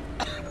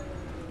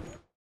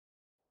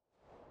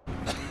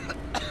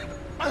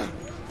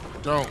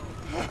 Don't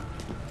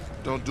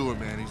do it,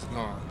 man. He's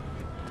gone.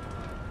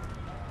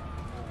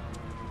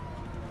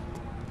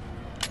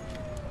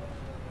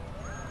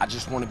 I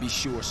just want to be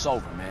sure it's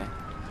over, man.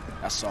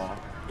 That's all.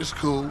 It's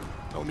cool.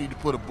 No need to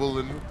put a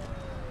bullet in him.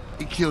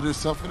 He killed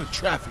himself in a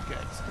traffic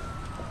accident.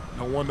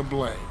 No one to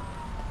blame.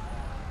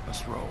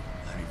 Let's roll.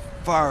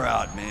 Far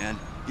out, man.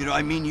 You know,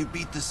 I mean, you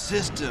beat the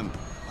system.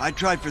 I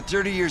tried for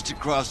 30 years to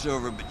cross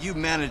over, but you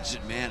managed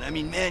it, man. I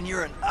mean, man,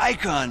 you're an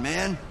icon,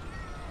 man.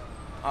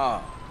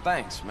 Oh,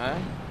 thanks,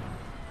 man.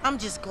 I'm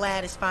just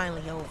glad it's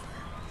finally over.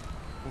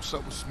 What's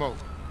up with Smoke?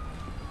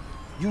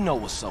 You know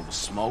what's up with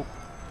Smoke.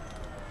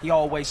 He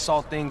always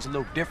saw things a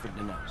little different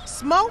than us.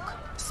 Smoke?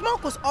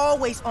 Smoke was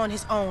always on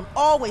his own,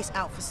 always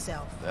out for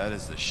self. That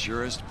is the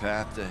surest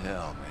path to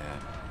hell, man.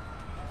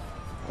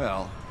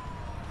 Well,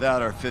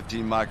 without our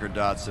 15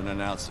 microdots and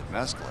an ounce of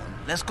mescaline.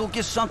 Let's go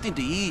get something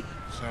to eat.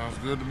 Sounds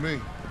good to me.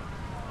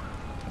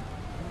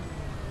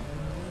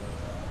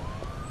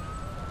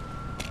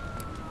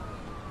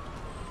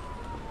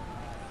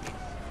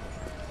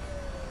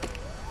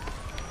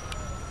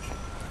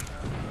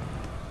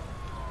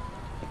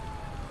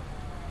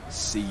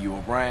 See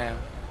you around,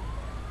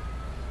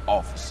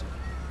 officer.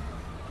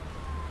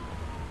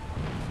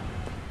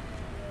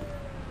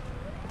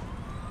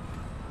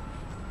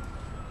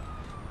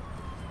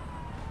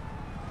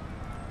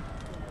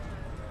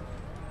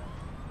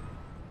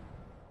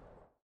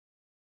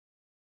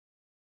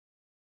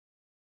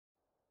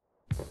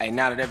 Hey,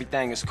 now that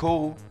everything is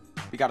cool,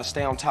 we gotta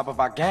stay on top of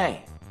our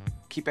game.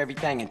 Keep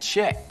everything in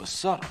check, but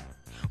subtle.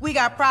 We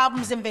got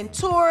problems in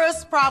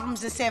Venturas,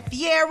 problems in San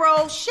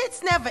Fierro.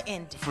 Shit's never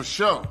ending. For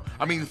sure.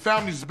 I mean, the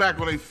family's back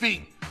on their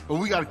feet, but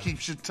we gotta keep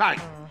shit tight.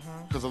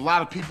 Because a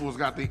lot of people has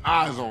got their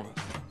eyes on us.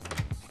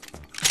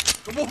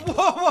 Whoa, whoa,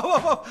 whoa, whoa,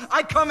 whoa.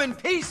 I come in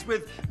peace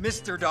with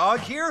Mr. Dog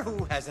here,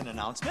 who has an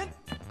announcement.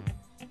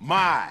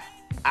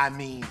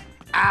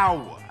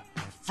 Our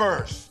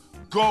first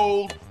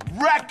gold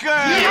record!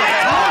 Yeah,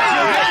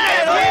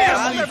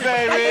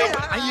 baby!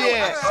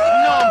 Yeah, you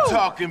know what I'm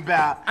talking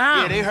about.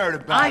 Yeah, they heard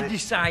about it. I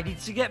decided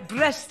to get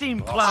breast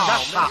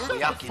implants.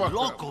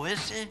 Loco,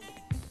 ese.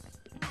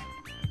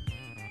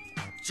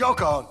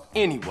 Joke on.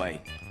 Anyway,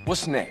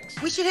 what's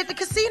next? We should hit the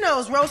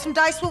casinos, roll some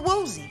dice with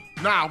Woozie.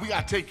 Nah, we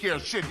gotta take care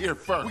of shit here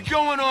first. We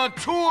going on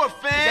tour,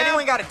 fam! Has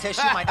anyone got a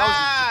tissue? My nose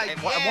is,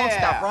 it won't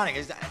stop running.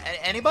 Is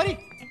anybody?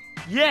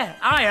 Yeah,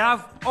 I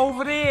have.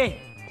 Over there.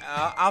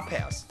 I'll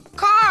pass.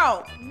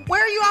 Carl,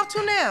 where are you off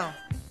to now?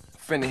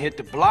 Finna hit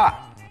the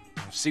block.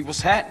 See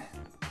what's happening.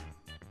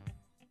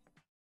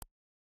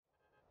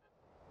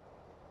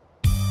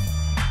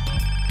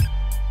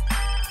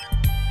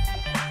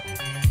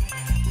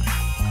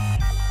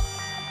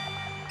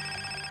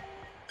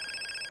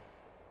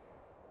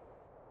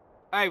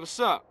 Hey, what's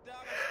up?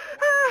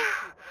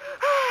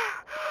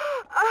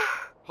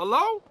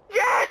 Hello?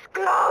 Yes,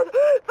 close